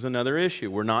sin. This is another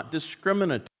issue. We're not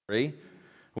discriminatory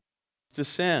to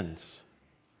sins.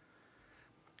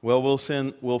 Well,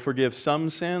 we'll forgive some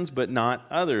sins, but not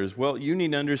others. Well, you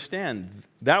need to understand,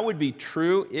 that would be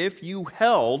true if you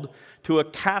held to a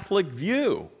Catholic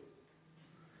view.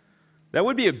 That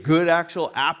would be a good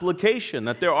actual application,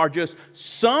 that there are just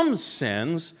some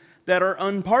sins that are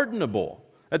unpardonable,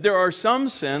 that there are some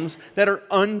sins that are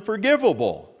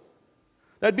unforgivable.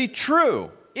 That'd be true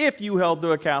if you held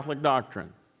to a Catholic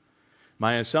doctrine.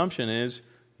 My assumption is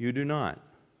you do not.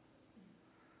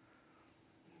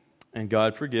 And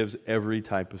God forgives every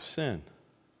type of sin.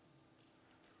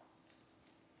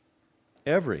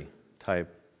 Every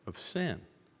type of sin.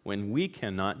 When we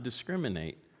cannot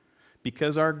discriminate.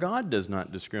 Because our God does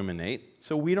not discriminate,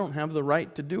 so we don't have the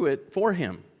right to do it for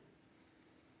Him.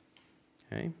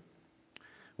 Okay?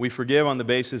 We forgive on the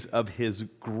basis of His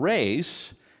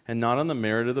grace and not on the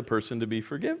merit of the person to be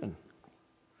forgiven.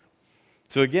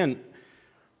 So again,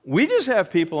 we just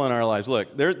have people in our lives.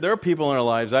 Look, there are people in our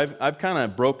lives. I've kind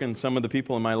of broken some of the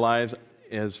people in my lives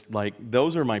as like,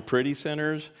 those are my pretty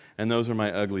sinners and those are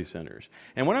my ugly sinners.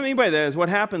 And what I mean by that is what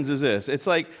happens is this. It's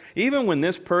like, even when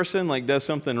this person like does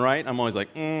something right, I'm always like,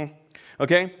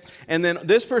 okay? And then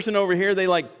this person over here, they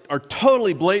like are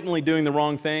totally blatantly doing the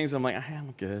wrong things. I'm like,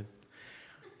 I'm good.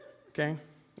 Okay?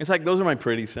 It's like, those are my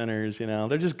pretty sinners, you know.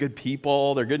 They're just good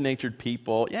people. They're good-natured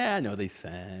people. Yeah, I know they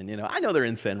sin, you know. I know they're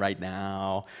in sin right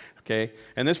now, okay?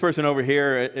 And this person over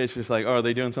here, it's just like, oh, are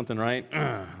they doing something right?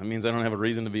 That means I don't have a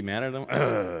reason to be mad at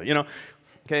them. You know,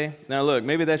 okay? Now, look,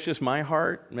 maybe that's just my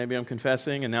heart. Maybe I'm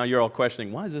confessing, and now you're all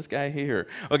questioning, why is this guy here?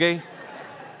 Okay?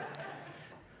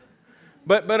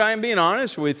 But I'm being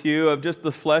honest with you of just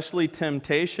the fleshly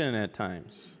temptation at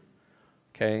times.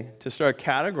 Okay, to start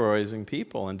categorizing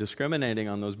people and discriminating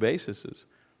on those bases.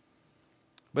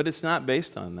 But it's not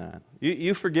based on that.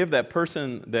 You forgive that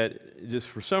person that just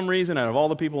for some reason, out of all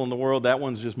the people in the world, that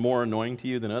one's just more annoying to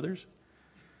you than others.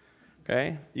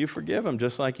 Okay? You forgive them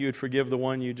just like you would forgive the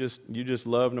one you just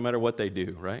love no matter what they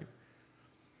do, right?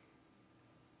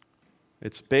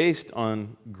 It's based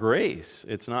on grace.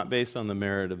 It's not based on the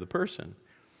merit of the person.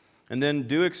 And then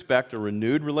do expect a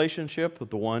renewed relationship with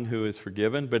the one who is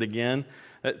forgiven. But again,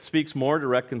 that speaks more to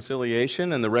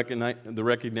reconciliation and the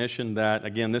recognition that,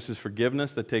 again, this is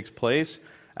forgiveness that takes place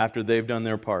after they've done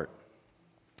their part.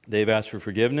 They've asked for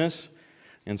forgiveness,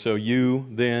 and so you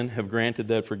then have granted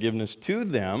that forgiveness to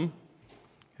them.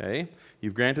 Okay?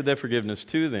 You've granted that forgiveness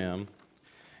to them,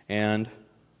 and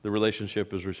the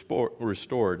relationship is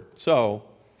restored. So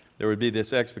there would be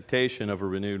this expectation of a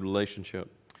renewed relationship.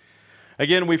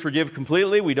 Again, we forgive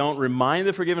completely. We don't remind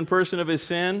the forgiven person of his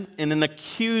sin in an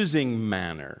accusing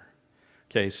manner.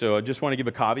 Okay, so I just want to give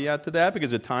a caveat to that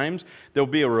because at times there'll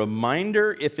be a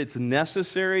reminder if it's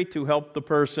necessary to help the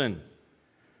person.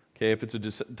 Okay, if it's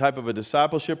a type of a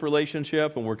discipleship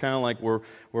relationship and we're kind of like we're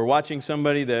watching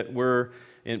somebody that we're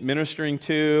ministering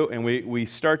to and we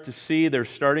start to see they're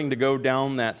starting to go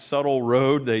down that subtle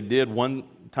road they did one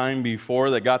time before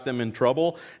that got them in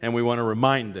trouble, and we want to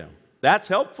remind them. That's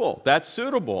helpful. That's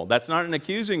suitable. That's not an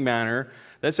accusing manner.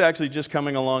 That's actually just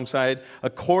coming alongside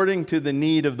according to the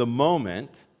need of the moment,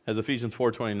 as Ephesians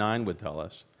 4:29 would tell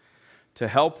us, to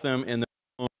help them in their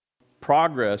own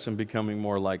progress in becoming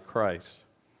more like Christ.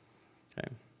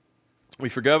 Okay. We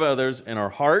forgive others in our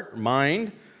heart,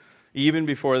 mind, even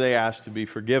before they ask to be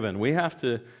forgiven. We have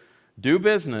to do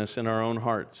business in our own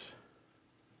hearts.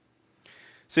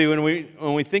 See, when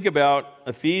we think about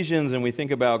Ephesians and we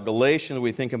think about Galatians,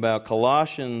 we think about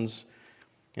Colossians,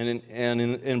 and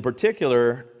in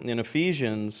particular in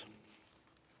Ephesians,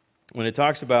 when it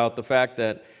talks about the fact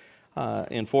that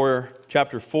in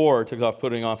chapter 4, it talks about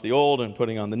putting off the old and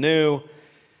putting on the new.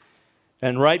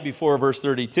 And right before verse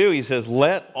 32, he says,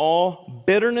 "Let all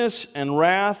bitterness and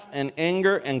wrath and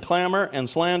anger and clamor and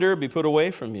slander be put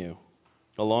away from you,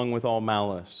 along with all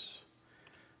malice."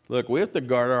 Look, we have to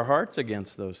guard our hearts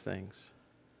against those things.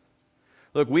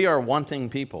 Look, we are wanting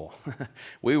people.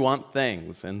 We want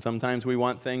things, and sometimes we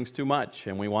want things too much,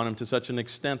 and we want them to such an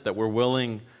extent that we're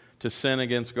willing to sin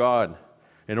against God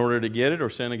in order to get it, or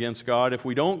sin against God if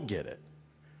we don't get it.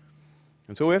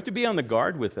 And so we have to be on the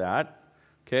guard with that.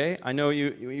 Okay? I know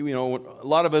you know a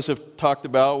lot of us have talked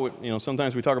about,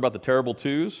 sometimes we talk about the terrible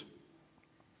twos.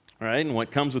 All right? And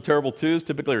what comes with terrible twos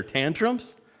typically are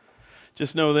tantrums.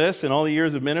 Just know this, in all the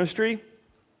years of ministry,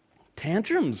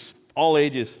 tantrums, all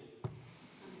ages.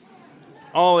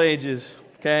 All ages,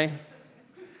 okay?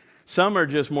 Some are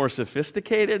just more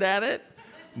sophisticated at it,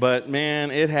 but man,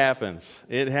 it happens.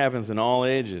 It happens in all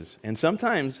ages. And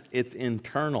sometimes it's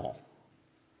internal.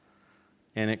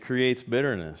 and it creates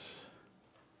bitterness.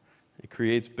 It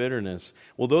creates bitterness.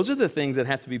 Well, those are the things that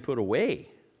have to be put away.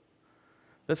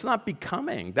 That's not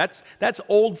becoming. That's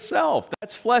old self.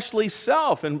 That's fleshly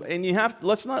self. And you have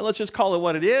let's just call it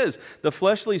what it is. The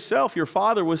fleshly self, your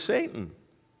father was Satan.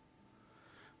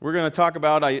 We're going to talk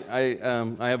about, I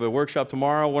have a workshop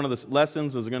tomorrow. One of the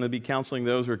lessons is going to be counseling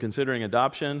those who are considering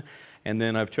adoption. And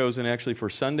then I've chosen actually for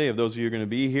Sunday, of those of you who are going to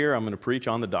be here, I'm going to preach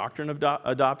on the doctrine of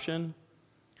adoption.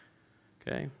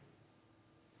 Okay?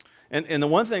 And the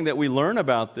one thing that we learn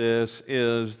about this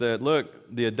is that,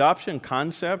 look, the adoption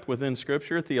concept within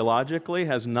Scripture theologically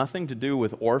has nothing to do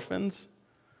with orphans.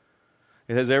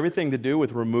 It has everything to do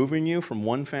with removing you from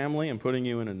one family and putting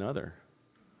you in another.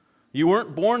 You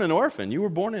weren't born an orphan. You were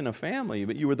born in a family,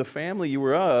 but you were the family you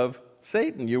were of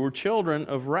Satan. You were children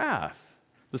of wrath,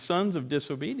 the sons of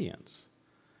disobedience.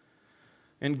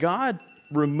 And God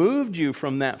removed you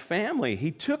from that family.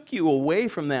 He took you away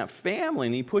from that family,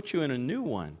 and He put you in a new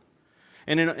one.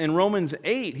 And in Romans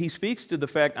 8, he speaks to the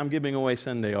fact, I'm giving away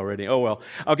Sunday already. Oh, well.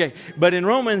 Okay. But in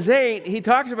Romans 8, he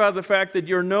talks about the fact that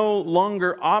you're no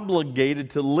longer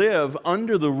obligated to live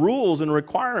under the rules and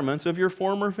requirements of your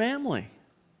former family.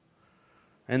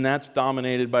 And that's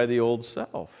dominated by the old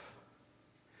self.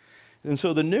 And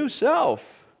so the new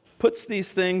self puts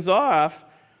these things off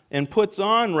and puts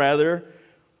on, rather,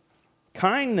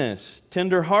 kindness,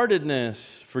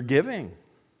 tenderheartedness, forgiving.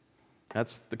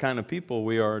 That's the kind of people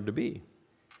we are to be.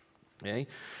 Okay?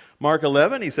 Mark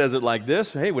 11, he says it like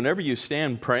this. Hey, whenever you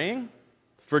stand praying,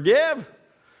 forgive.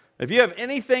 If you have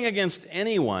anything against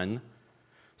anyone,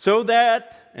 so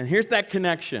that, and here's that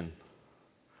connection.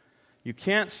 You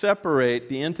can't separate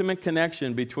the intimate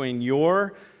connection between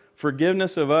your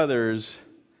forgiveness of others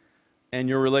and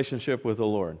your relationship with the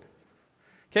Lord.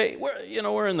 Okay,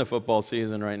 we're in the football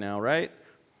season right now, right?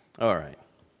 All right.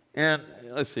 And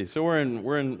let's see. So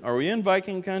are we in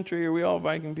Viking country? Are we all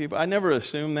Viking people? I never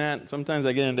assume that. Sometimes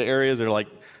I get into areas that are like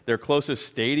their closest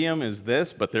stadium is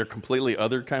this, but they're completely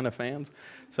other kind of fans.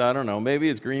 So I don't know. Maybe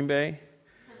it's Green Bay.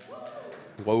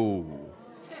 Whoa.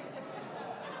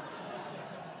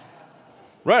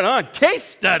 Right on. Case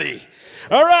study.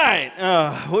 All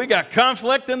right. We got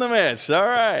conflict in the midst. All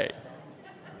right.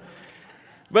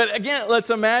 But again, let's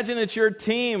imagine it's your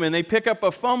team and they pick up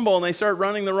a fumble and they start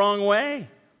running the wrong way.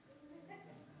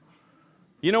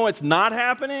 You know what's not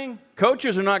happening?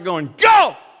 Coaches are not going,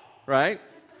 go! Right?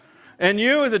 And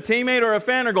you as a teammate or a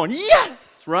fan are going,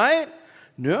 yes! Right?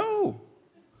 No.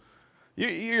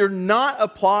 You're not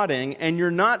applauding and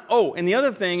you're not, and the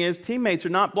other thing is teammates are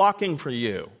not blocking for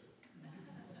you.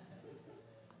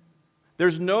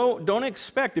 Don't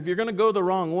expect, if you're going to go the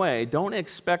wrong way, don't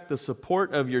expect the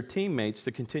support of your teammates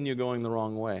to continue going the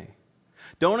wrong way.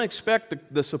 Don't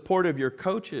expect the support of your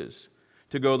coaches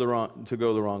to go the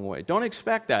wrong way. Don't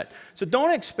expect that. So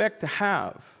don't expect to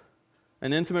have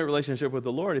an intimate relationship with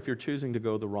the Lord if you're choosing to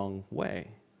go the wrong way.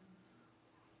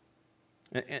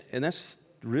 And that's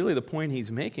really the point he's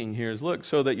making here is, look,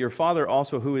 so that your Father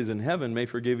also who is in heaven may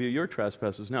forgive you your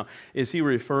trespasses. Now, is he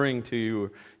referring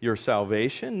to your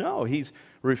salvation? No, he's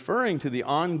referring to the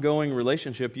ongoing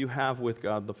relationship you have with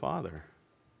God the Father.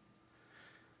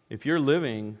 If you're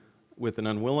living with an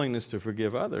unwillingness to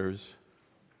forgive others,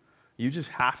 you just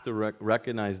have to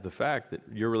recognize the fact that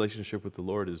your relationship with the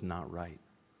Lord is not right.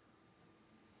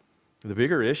 The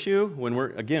bigger issue,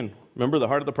 remember the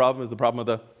heart of the problem is the problem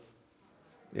of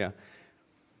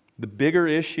the bigger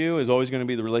issue is always going to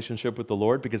be the relationship with the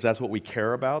Lord because that's what we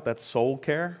care about. That's soul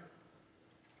care.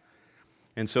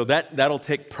 And so that'll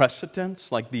take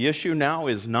precedence. Like the issue now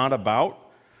is not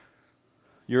about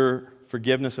your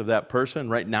forgiveness of that person.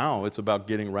 Right now, it's about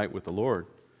getting right with the Lord.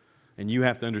 And you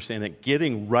have to understand that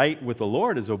getting right with the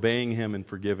Lord is obeying Him and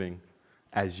forgiving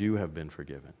as you have been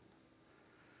forgiven.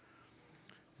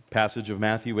 Passage of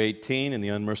Matthew 18 and the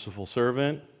unmerciful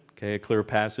servant. Okay, a clear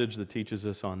passage that teaches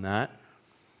us on that.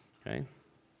 Okay.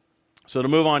 So to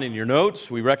move on in your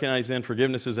notes, we recognize then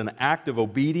forgiveness is an act of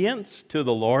obedience to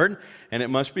the Lord, and it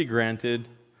must be granted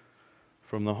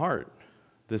from the heart.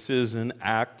 This is an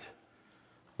act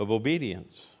of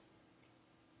obedience.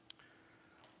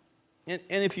 And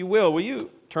if you will you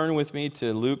turn with me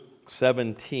to Luke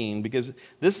 17, because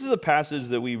this is a passage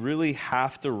that we really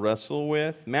have to wrestle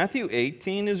with. Matthew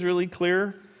 18 is really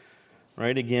clear,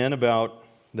 right, again, about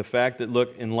the fact that,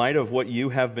 look, in light of what you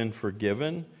have been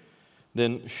forgiven,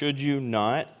 then should you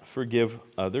not forgive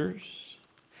others?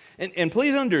 And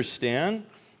please understand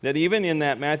that even in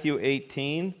that Matthew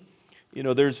 18,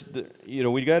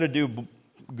 we got to do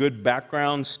good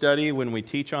background study when we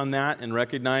teach on that and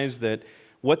recognize that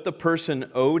what the person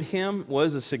owed him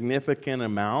was a significant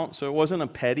amount. So it wasn't a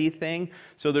petty thing.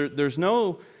 So there's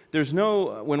no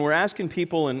when we're asking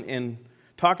people and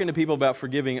talking to people about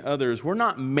forgiving others, we're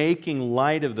not making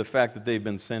light of the fact that they've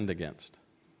been sinned against.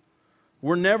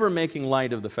 We're never making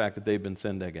light of the fact that they've been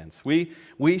sinned against.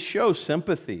 We show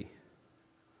sympathy.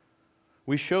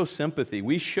 We show sympathy.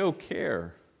 We show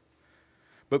care.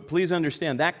 But please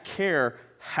understand, that care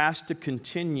has to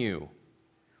continue.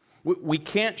 We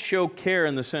can't show care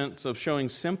in the sense of showing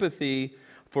sympathy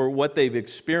for what they've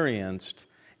experienced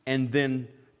and then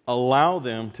allow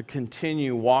them to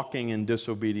continue walking in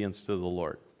disobedience to the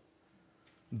Lord.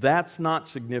 That's not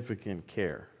significant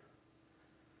care.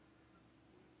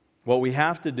 What we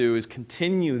have to do is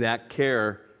continue that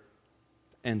care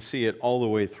and see it all the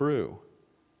way through,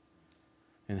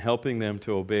 and helping them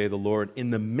to obey the Lord in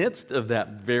the midst of that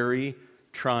very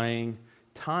trying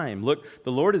time. Look,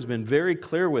 the Lord has been very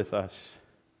clear with us,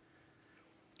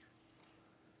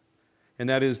 and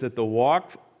that is that the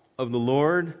walk of the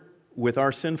Lord with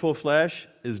our sinful flesh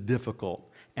is difficult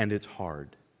and it's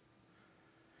hard.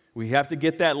 We have to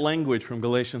get that language from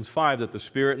Galatians 5 that the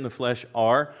Spirit and the flesh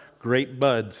are great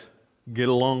buds, get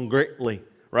along greatly,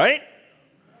 right?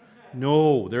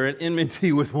 No, they're at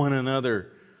enmity with one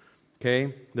another.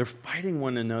 Okay? They're fighting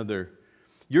one another.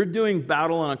 You're doing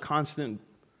battle on a constant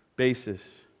basis.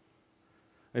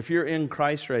 If you're in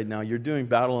Christ right now, you're doing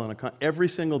battle on every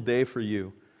single day for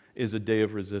you is a day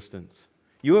of resistance.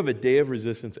 You have a day of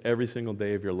resistance every single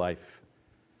day of your life.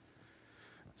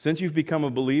 Since you've become a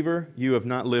believer, you have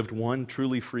not lived one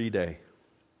truly free day.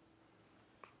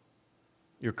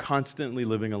 You're constantly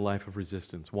living a life of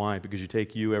resistance. Why? Because you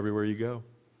take you everywhere you go.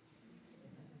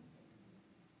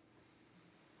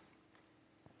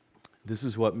 This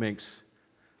is what makes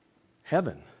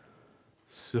heaven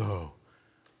so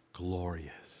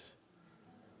glorious,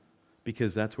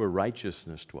 because that's where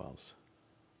righteousness dwells.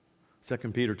 2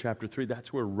 Peter chapter 3,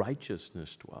 that's where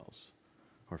righteousness dwells.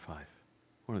 Or 5,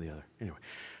 one or the other. Anyway.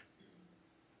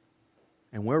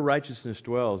 And where righteousness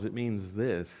dwells, it means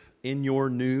this: in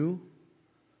your new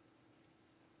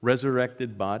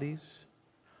resurrected bodies,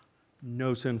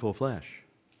 no sinful flesh.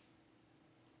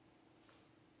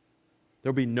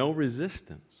 There'll be no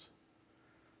resistance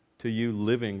to you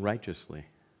living righteously.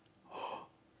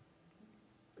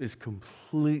 It's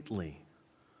completely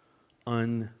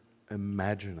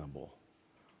unimaginable,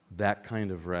 that kind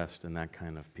of rest and that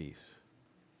kind of peace.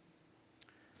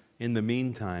 In the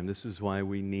meantime, this is why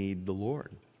we need the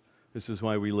Lord. This is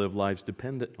why we live lives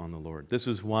dependent on the Lord. This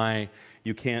is why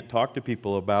you can't talk to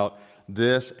people about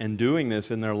this and doing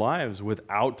this in their lives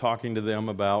without talking to them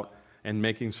about and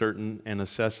making certain and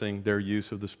assessing their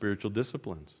use of the spiritual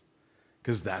disciplines,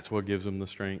 because that's what gives them the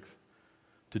strength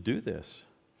to do this.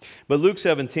 But Luke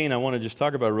 17, I want to just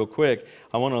talk about real quick.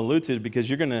 I want to allude to it because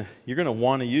you're going to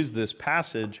want to use this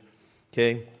passage,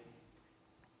 okay?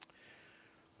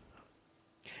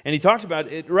 And he talks about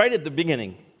it right at the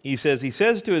beginning. He says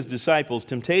to his disciples,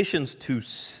 temptations to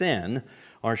sin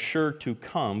are sure to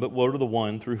come, but woe to the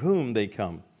one through whom they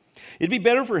come. It'd be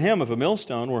better for him if a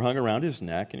millstone were hung around his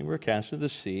neck and he were cast into the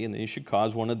sea, and then he should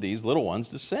cause one of these little ones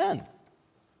to sin.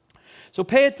 So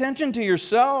pay attention to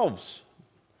yourselves.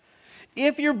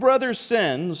 If your brother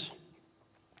sins,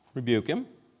 rebuke him.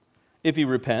 If he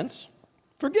repents,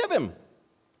 forgive him.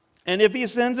 And if he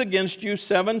sins against you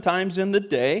 7 times in the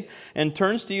day and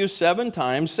turns to you 7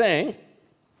 times saying,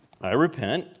 I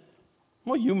repent,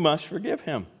 well, you must forgive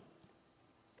him.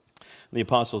 The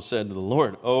apostles said to the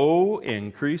Lord, oh,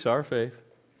 increase our faith.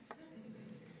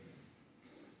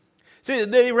 See,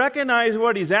 they recognize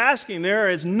what he's asking there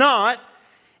is not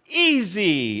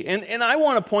easy. And I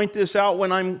want to point this out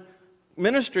when I'm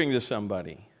ministering to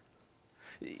somebody.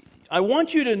 I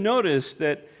want you to notice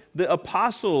that the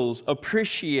apostles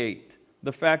appreciate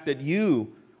the fact that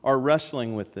you are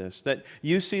wrestling with this, that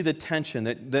you see the tension,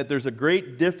 that there's a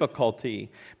great difficulty,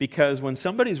 because when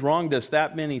somebody's wronged us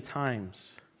that many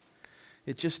times,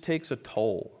 it just takes a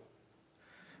toll.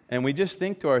 And we just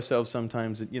think to ourselves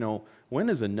sometimes that, when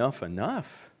is enough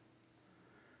enough?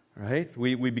 Right?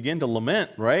 We begin to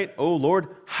lament, right? Oh, Lord,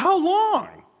 how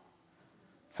long?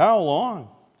 How long?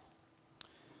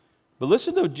 But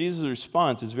listen to Jesus'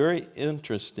 response. It's very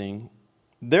interesting.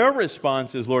 Their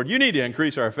response is, Lord, you need to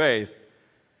increase our faith.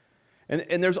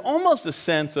 And there's almost a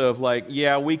sense of like,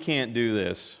 yeah, we can't do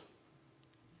this.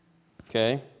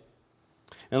 Okay?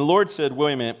 And the Lord said,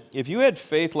 wait a minute, if you had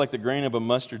faith like the grain of a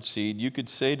mustard seed, you could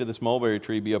say to this mulberry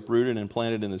tree, be uprooted and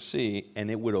planted in the sea,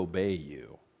 and it would obey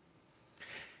you.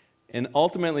 And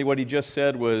ultimately what he just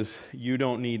said was, you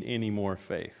don't need any more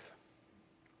faith.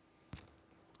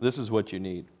 This is what you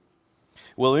need.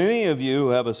 Will any of you who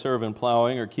have a servant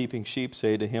plowing or keeping sheep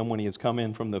say to him when he has come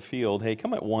in from the field, hey,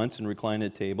 come at once and recline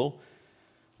at table?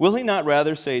 Will he not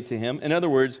rather say to him, in other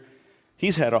words,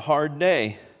 he's had a hard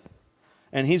day,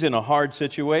 and he's in a hard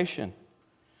situation.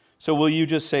 So will you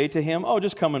just say to him, oh,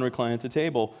 just come and recline at the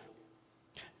table?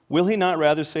 Will he not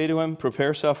rather say to him,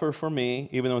 prepare supper for me,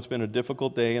 even though it's been a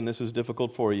difficult day and this is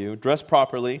difficult for you? Dress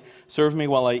properly, serve me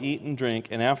while I eat and drink,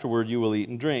 and afterward you will eat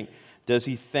and drink. Does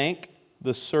he thank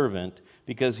the servant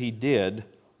because he did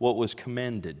what was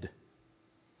commended?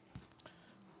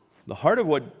 The heart of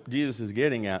what Jesus is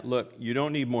getting at, look, you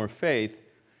don't need more faith.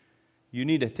 You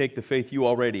need to take the faith you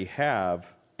already have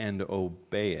and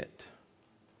obey it.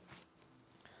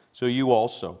 So you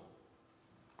also,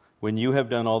 when you have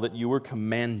done all that you were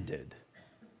commanded,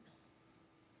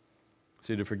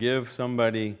 see, to forgive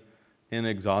somebody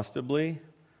inexhaustibly,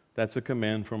 that's a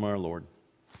command from our Lord.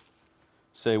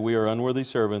 Say, we are unworthy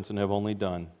servants and have only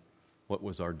done what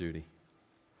was our duty.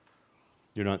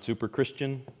 You're not super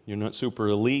Christian. You're not super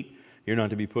elite. You're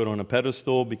not to be put on a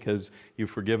pedestal because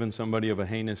you've forgiven somebody of a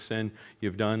heinous sin.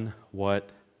 You've done what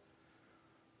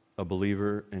a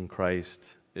believer in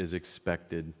Christ is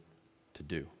expected to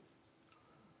do.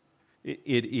 It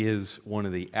is one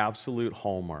of the absolute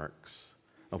hallmarks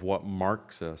of what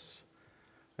marks us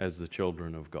as the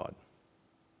children of God.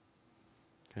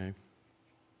 Okay?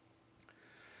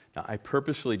 Now, I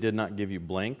purposely did not give you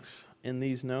blanks in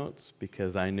these notes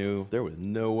because I knew there was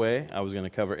no way I was going to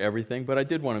cover everything, but I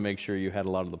did want to make sure you had a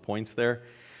lot of the points there.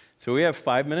 So we have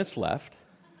 5 minutes left,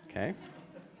 okay?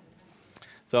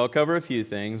 So I'll cover a few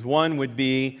things. One would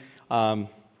be,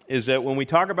 is that when we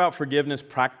talk about forgiveness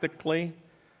practically,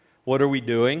 what are we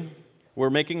doing?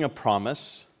 We're making a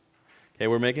promise, okay?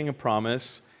 We're making a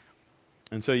promise,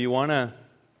 and so you want to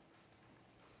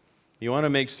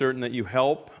make certain that you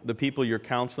help the people you're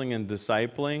counseling and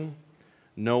discipling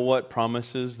know what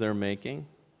promises they're making.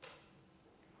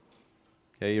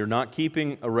 Okay, you're not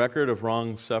keeping a record of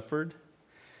wrong suffered.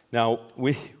 Now,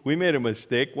 we made a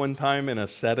mistake one time in a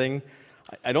setting.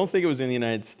 I don't think it was in the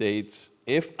United States.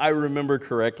 If I remember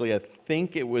correctly, I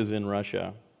think it was in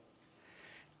Russia.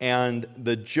 And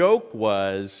the joke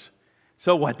was,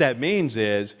 so what that means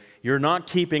is you're not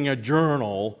keeping a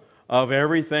journal of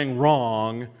everything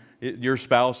wrong your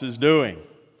spouse is doing.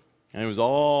 And it was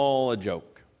all a joke.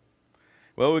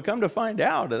 Well, we come to find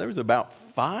out that there was about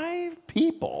 5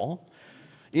 people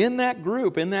in that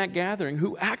group, in that gathering,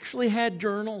 who actually had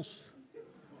journals,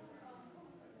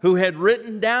 who had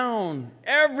written down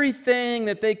everything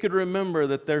that they could remember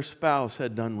that their spouse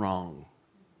had done wrong,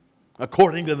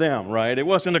 according to them, right? It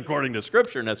wasn't according to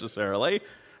Scripture necessarily,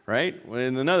 right?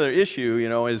 And another issue,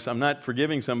 is I'm not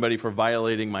forgiving somebody for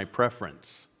violating my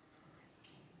preference.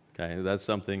 Okay, that's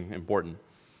something important.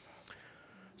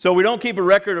 So we don't keep a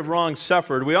record of wrong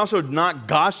suffered. We also do not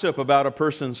gossip about a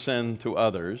person's sin to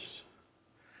others.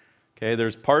 Okay,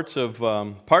 there's parts of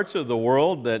the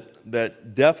world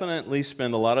that definitely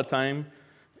spend a lot of time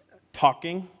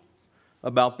talking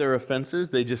about their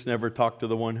offenses. They just never talk to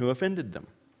the one who offended them,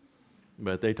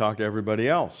 but they talk to everybody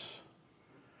else.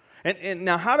 And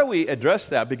now, how do we address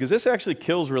that? Because this actually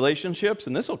kills relationships,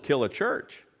 and this will kill a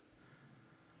church.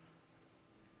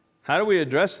 How do we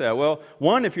address that? Well,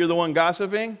 one, if you're the one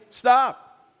gossiping,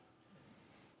 stop.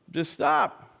 Just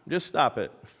stop. Just stop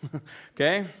it.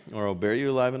 Okay? Or I'll bury you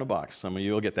alive in a box. Some of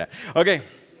you will get that. Okay.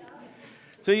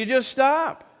 So you just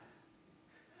stop.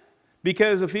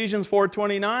 Because Ephesians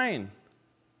 4:29,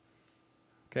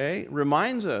 okay,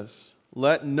 reminds us,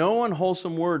 let no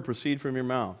unwholesome word proceed from your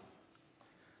mouth.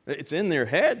 It's in their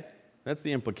head. That's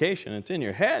the implication. It's in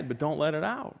your head, but don't let it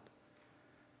out.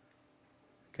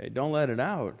 Okay, don't let it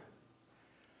out.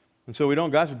 And so we don't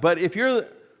gossip. But if you're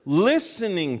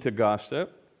listening to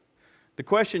gossip, the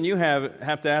question you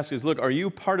have to ask is, look, are you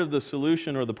part of the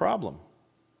solution or the problem?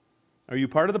 Are you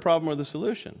part of the problem or the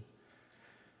solution?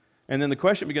 And then the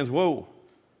question begins, whoa,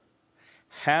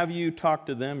 have you talked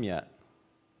to them yet?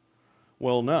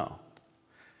 Well, no.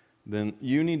 Then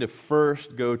you need to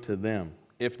first go to them.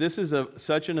 If this is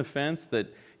such an offense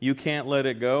that you can't let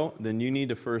it go, then you need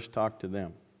to first talk to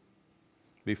them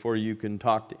before you can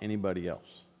talk to anybody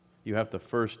else. You have to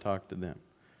first talk to them.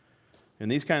 And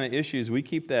these kind of issues, we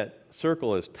keep that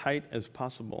circle as tight as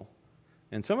possible.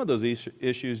 And some of those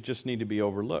issues just need to be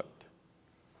overlooked.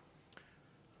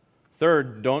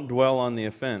 Third, don't dwell on the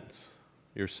offense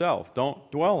yourself. Don't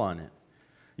dwell on it.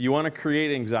 You want to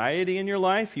create anxiety in your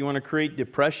life? You want to create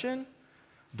depression?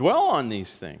 Dwell on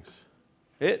these things.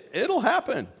 It'll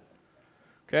happen.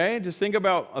 Okay? Just think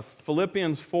about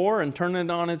Philippians 4 and turn it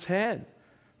on its head.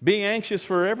 Being anxious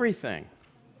for everything.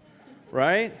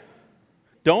 Right?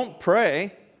 Don't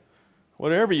pray,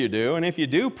 whatever you do. And if you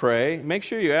do pray, make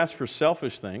sure you ask for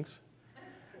selfish things.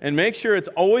 And make sure it's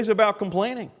always about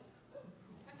complaining.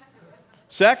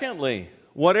 Secondly,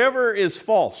 whatever is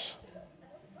false,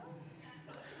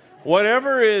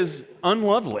 whatever is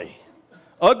unlovely,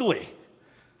 ugly,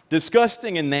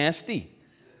 disgusting, and nasty,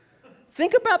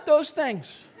 think about those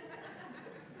things.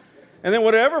 And then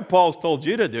whatever Paul's told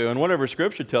you to do and whatever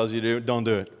Scripture tells you to do, don't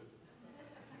do it.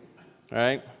 All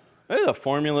right? That is a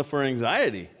formula for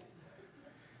anxiety.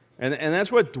 And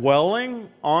that's what dwelling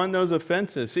on those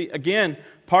offenses. See, again,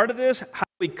 part of this, how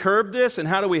do we curb this and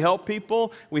how do we help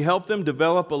people? We help them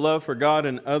develop a love for God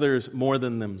and others more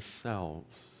than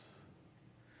themselves.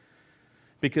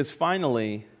 Because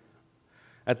finally,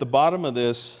 at the bottom of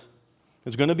this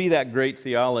is going to be that great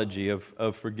theology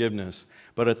of forgiveness.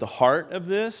 But at the heart of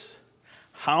this,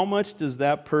 how much does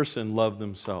that person love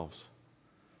themselves?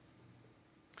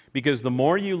 Because the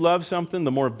more you love something,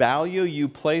 the more value you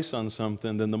place on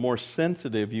something, then the more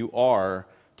sensitive you are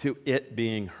to it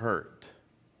being hurt.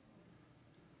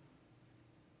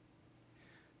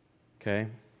 Okay?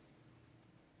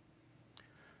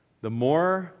 The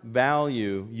more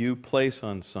value you place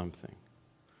on something.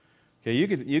 Okay,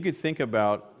 you could think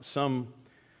about some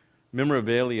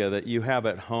memorabilia that you have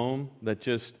at home that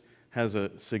just has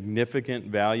a significant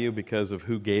value because of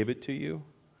who gave it to you.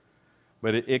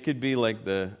 But it could be like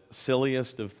the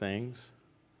silliest of things,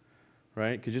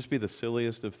 right? It could just be the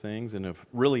silliest of things and of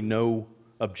really no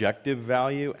objective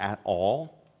value at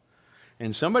all.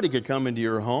 And somebody could come into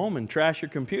your home and trash your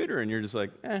computer, and you're just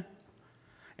like, eh.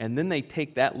 And then they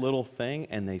take that little thing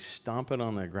and they stomp it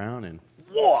on the ground and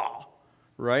whoa,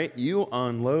 right? You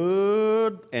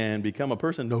unload and become a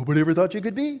person nobody ever thought you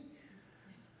could be.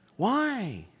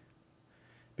 Why?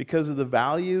 Because of the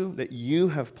value that you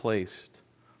have placed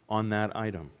on that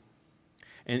item.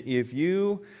 And if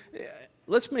you,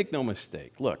 let's make no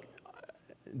mistake, look,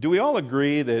 do we all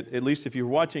agree that at least if you're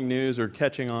watching news or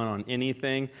catching on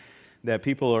anything, that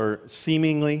people are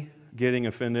seemingly getting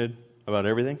offended about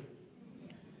everything?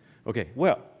 Okay,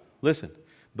 well, listen,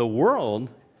 the world,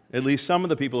 at least some of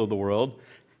the people of the world,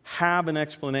 have an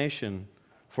explanation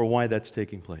for why that's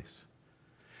taking place.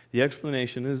 The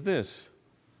explanation is this: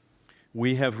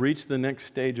 we have reached the next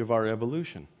stage of our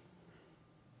evolution.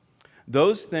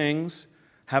 Those things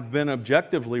have been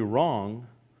objectively wrong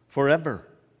forever.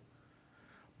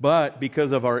 But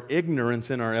because of our ignorance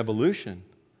in our evolution,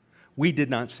 we did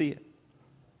not see it.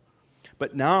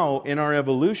 But now, in our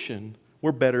evolution,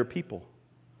 we're better people.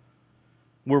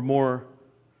 We're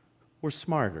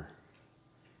smarter.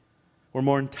 We're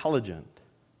more intelligent.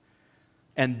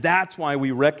 And that's why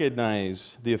we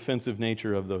recognize the offensive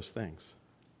nature of those things.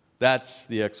 That's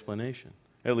the explanation,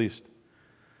 at least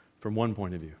from one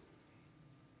point of view.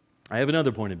 I have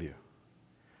another point of view.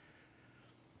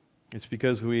 It's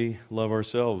because we love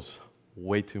ourselves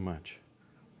way too much.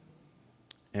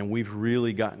 And we've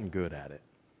really gotten good at it.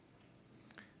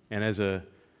 And as a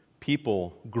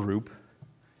people group,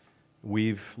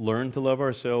 we've learned to love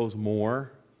ourselves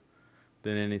more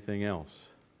than anything else.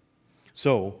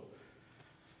 So,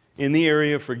 in the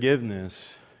area of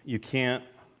forgiveness, you can't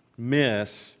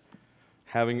miss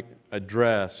having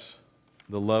address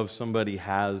the love somebody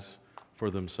has for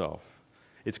themselves.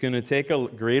 It's going to take a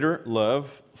greater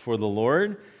love for the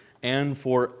Lord and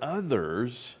for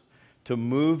others to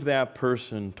move that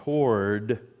person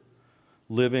toward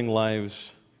living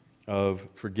lives of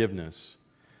forgiveness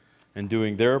and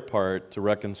doing their part to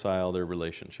reconcile their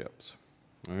relationships.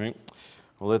 All right?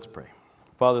 Well, let's pray.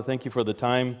 Father, thank you for the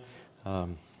time.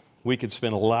 We could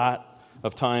spend a lot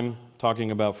of time talking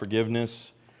about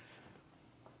forgiveness.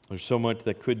 There's so much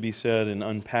that could be said and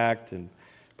unpacked,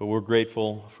 but we're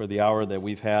grateful for the hour that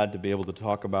we've had to be able to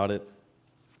talk about it.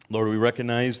 Lord, we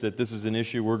recognize that this is an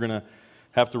issue we're going to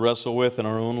have to wrestle with in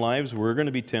our own lives. We're going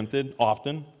to be tempted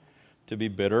often to be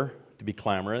bitter, to be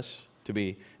clamorous, to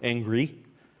be angry.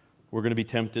 We're going to be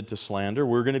tempted to slander.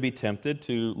 We're going to be tempted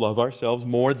to love ourselves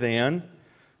more than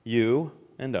you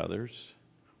and others.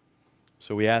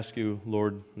 So we ask you,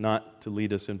 Lord, not to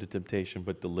lead us into temptation,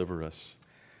 but deliver us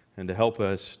and to help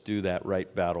us do that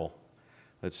right battle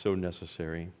that's so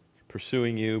necessary.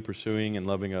 Pursuing you, pursuing and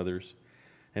loving others.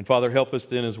 And Father, help us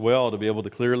then as well to be able to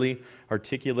clearly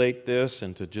articulate this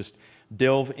and to just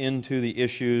delve into the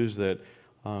issues that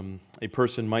a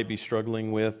person might be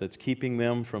struggling with that's keeping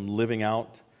them from living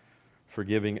out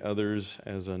forgiving others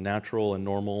as a natural and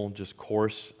normal just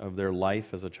course of their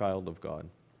life as a child of God.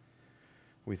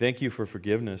 We thank you for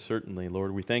forgiveness, certainly,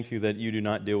 Lord. We thank you that you do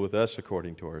not deal with us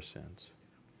according to our sins.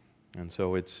 And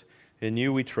so it's in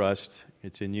you we trust,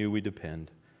 it's in you we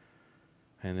depend,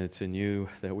 and it's in you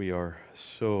that we are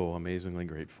so amazingly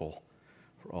grateful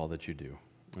for all that you do.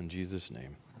 In Jesus'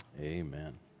 name,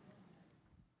 amen.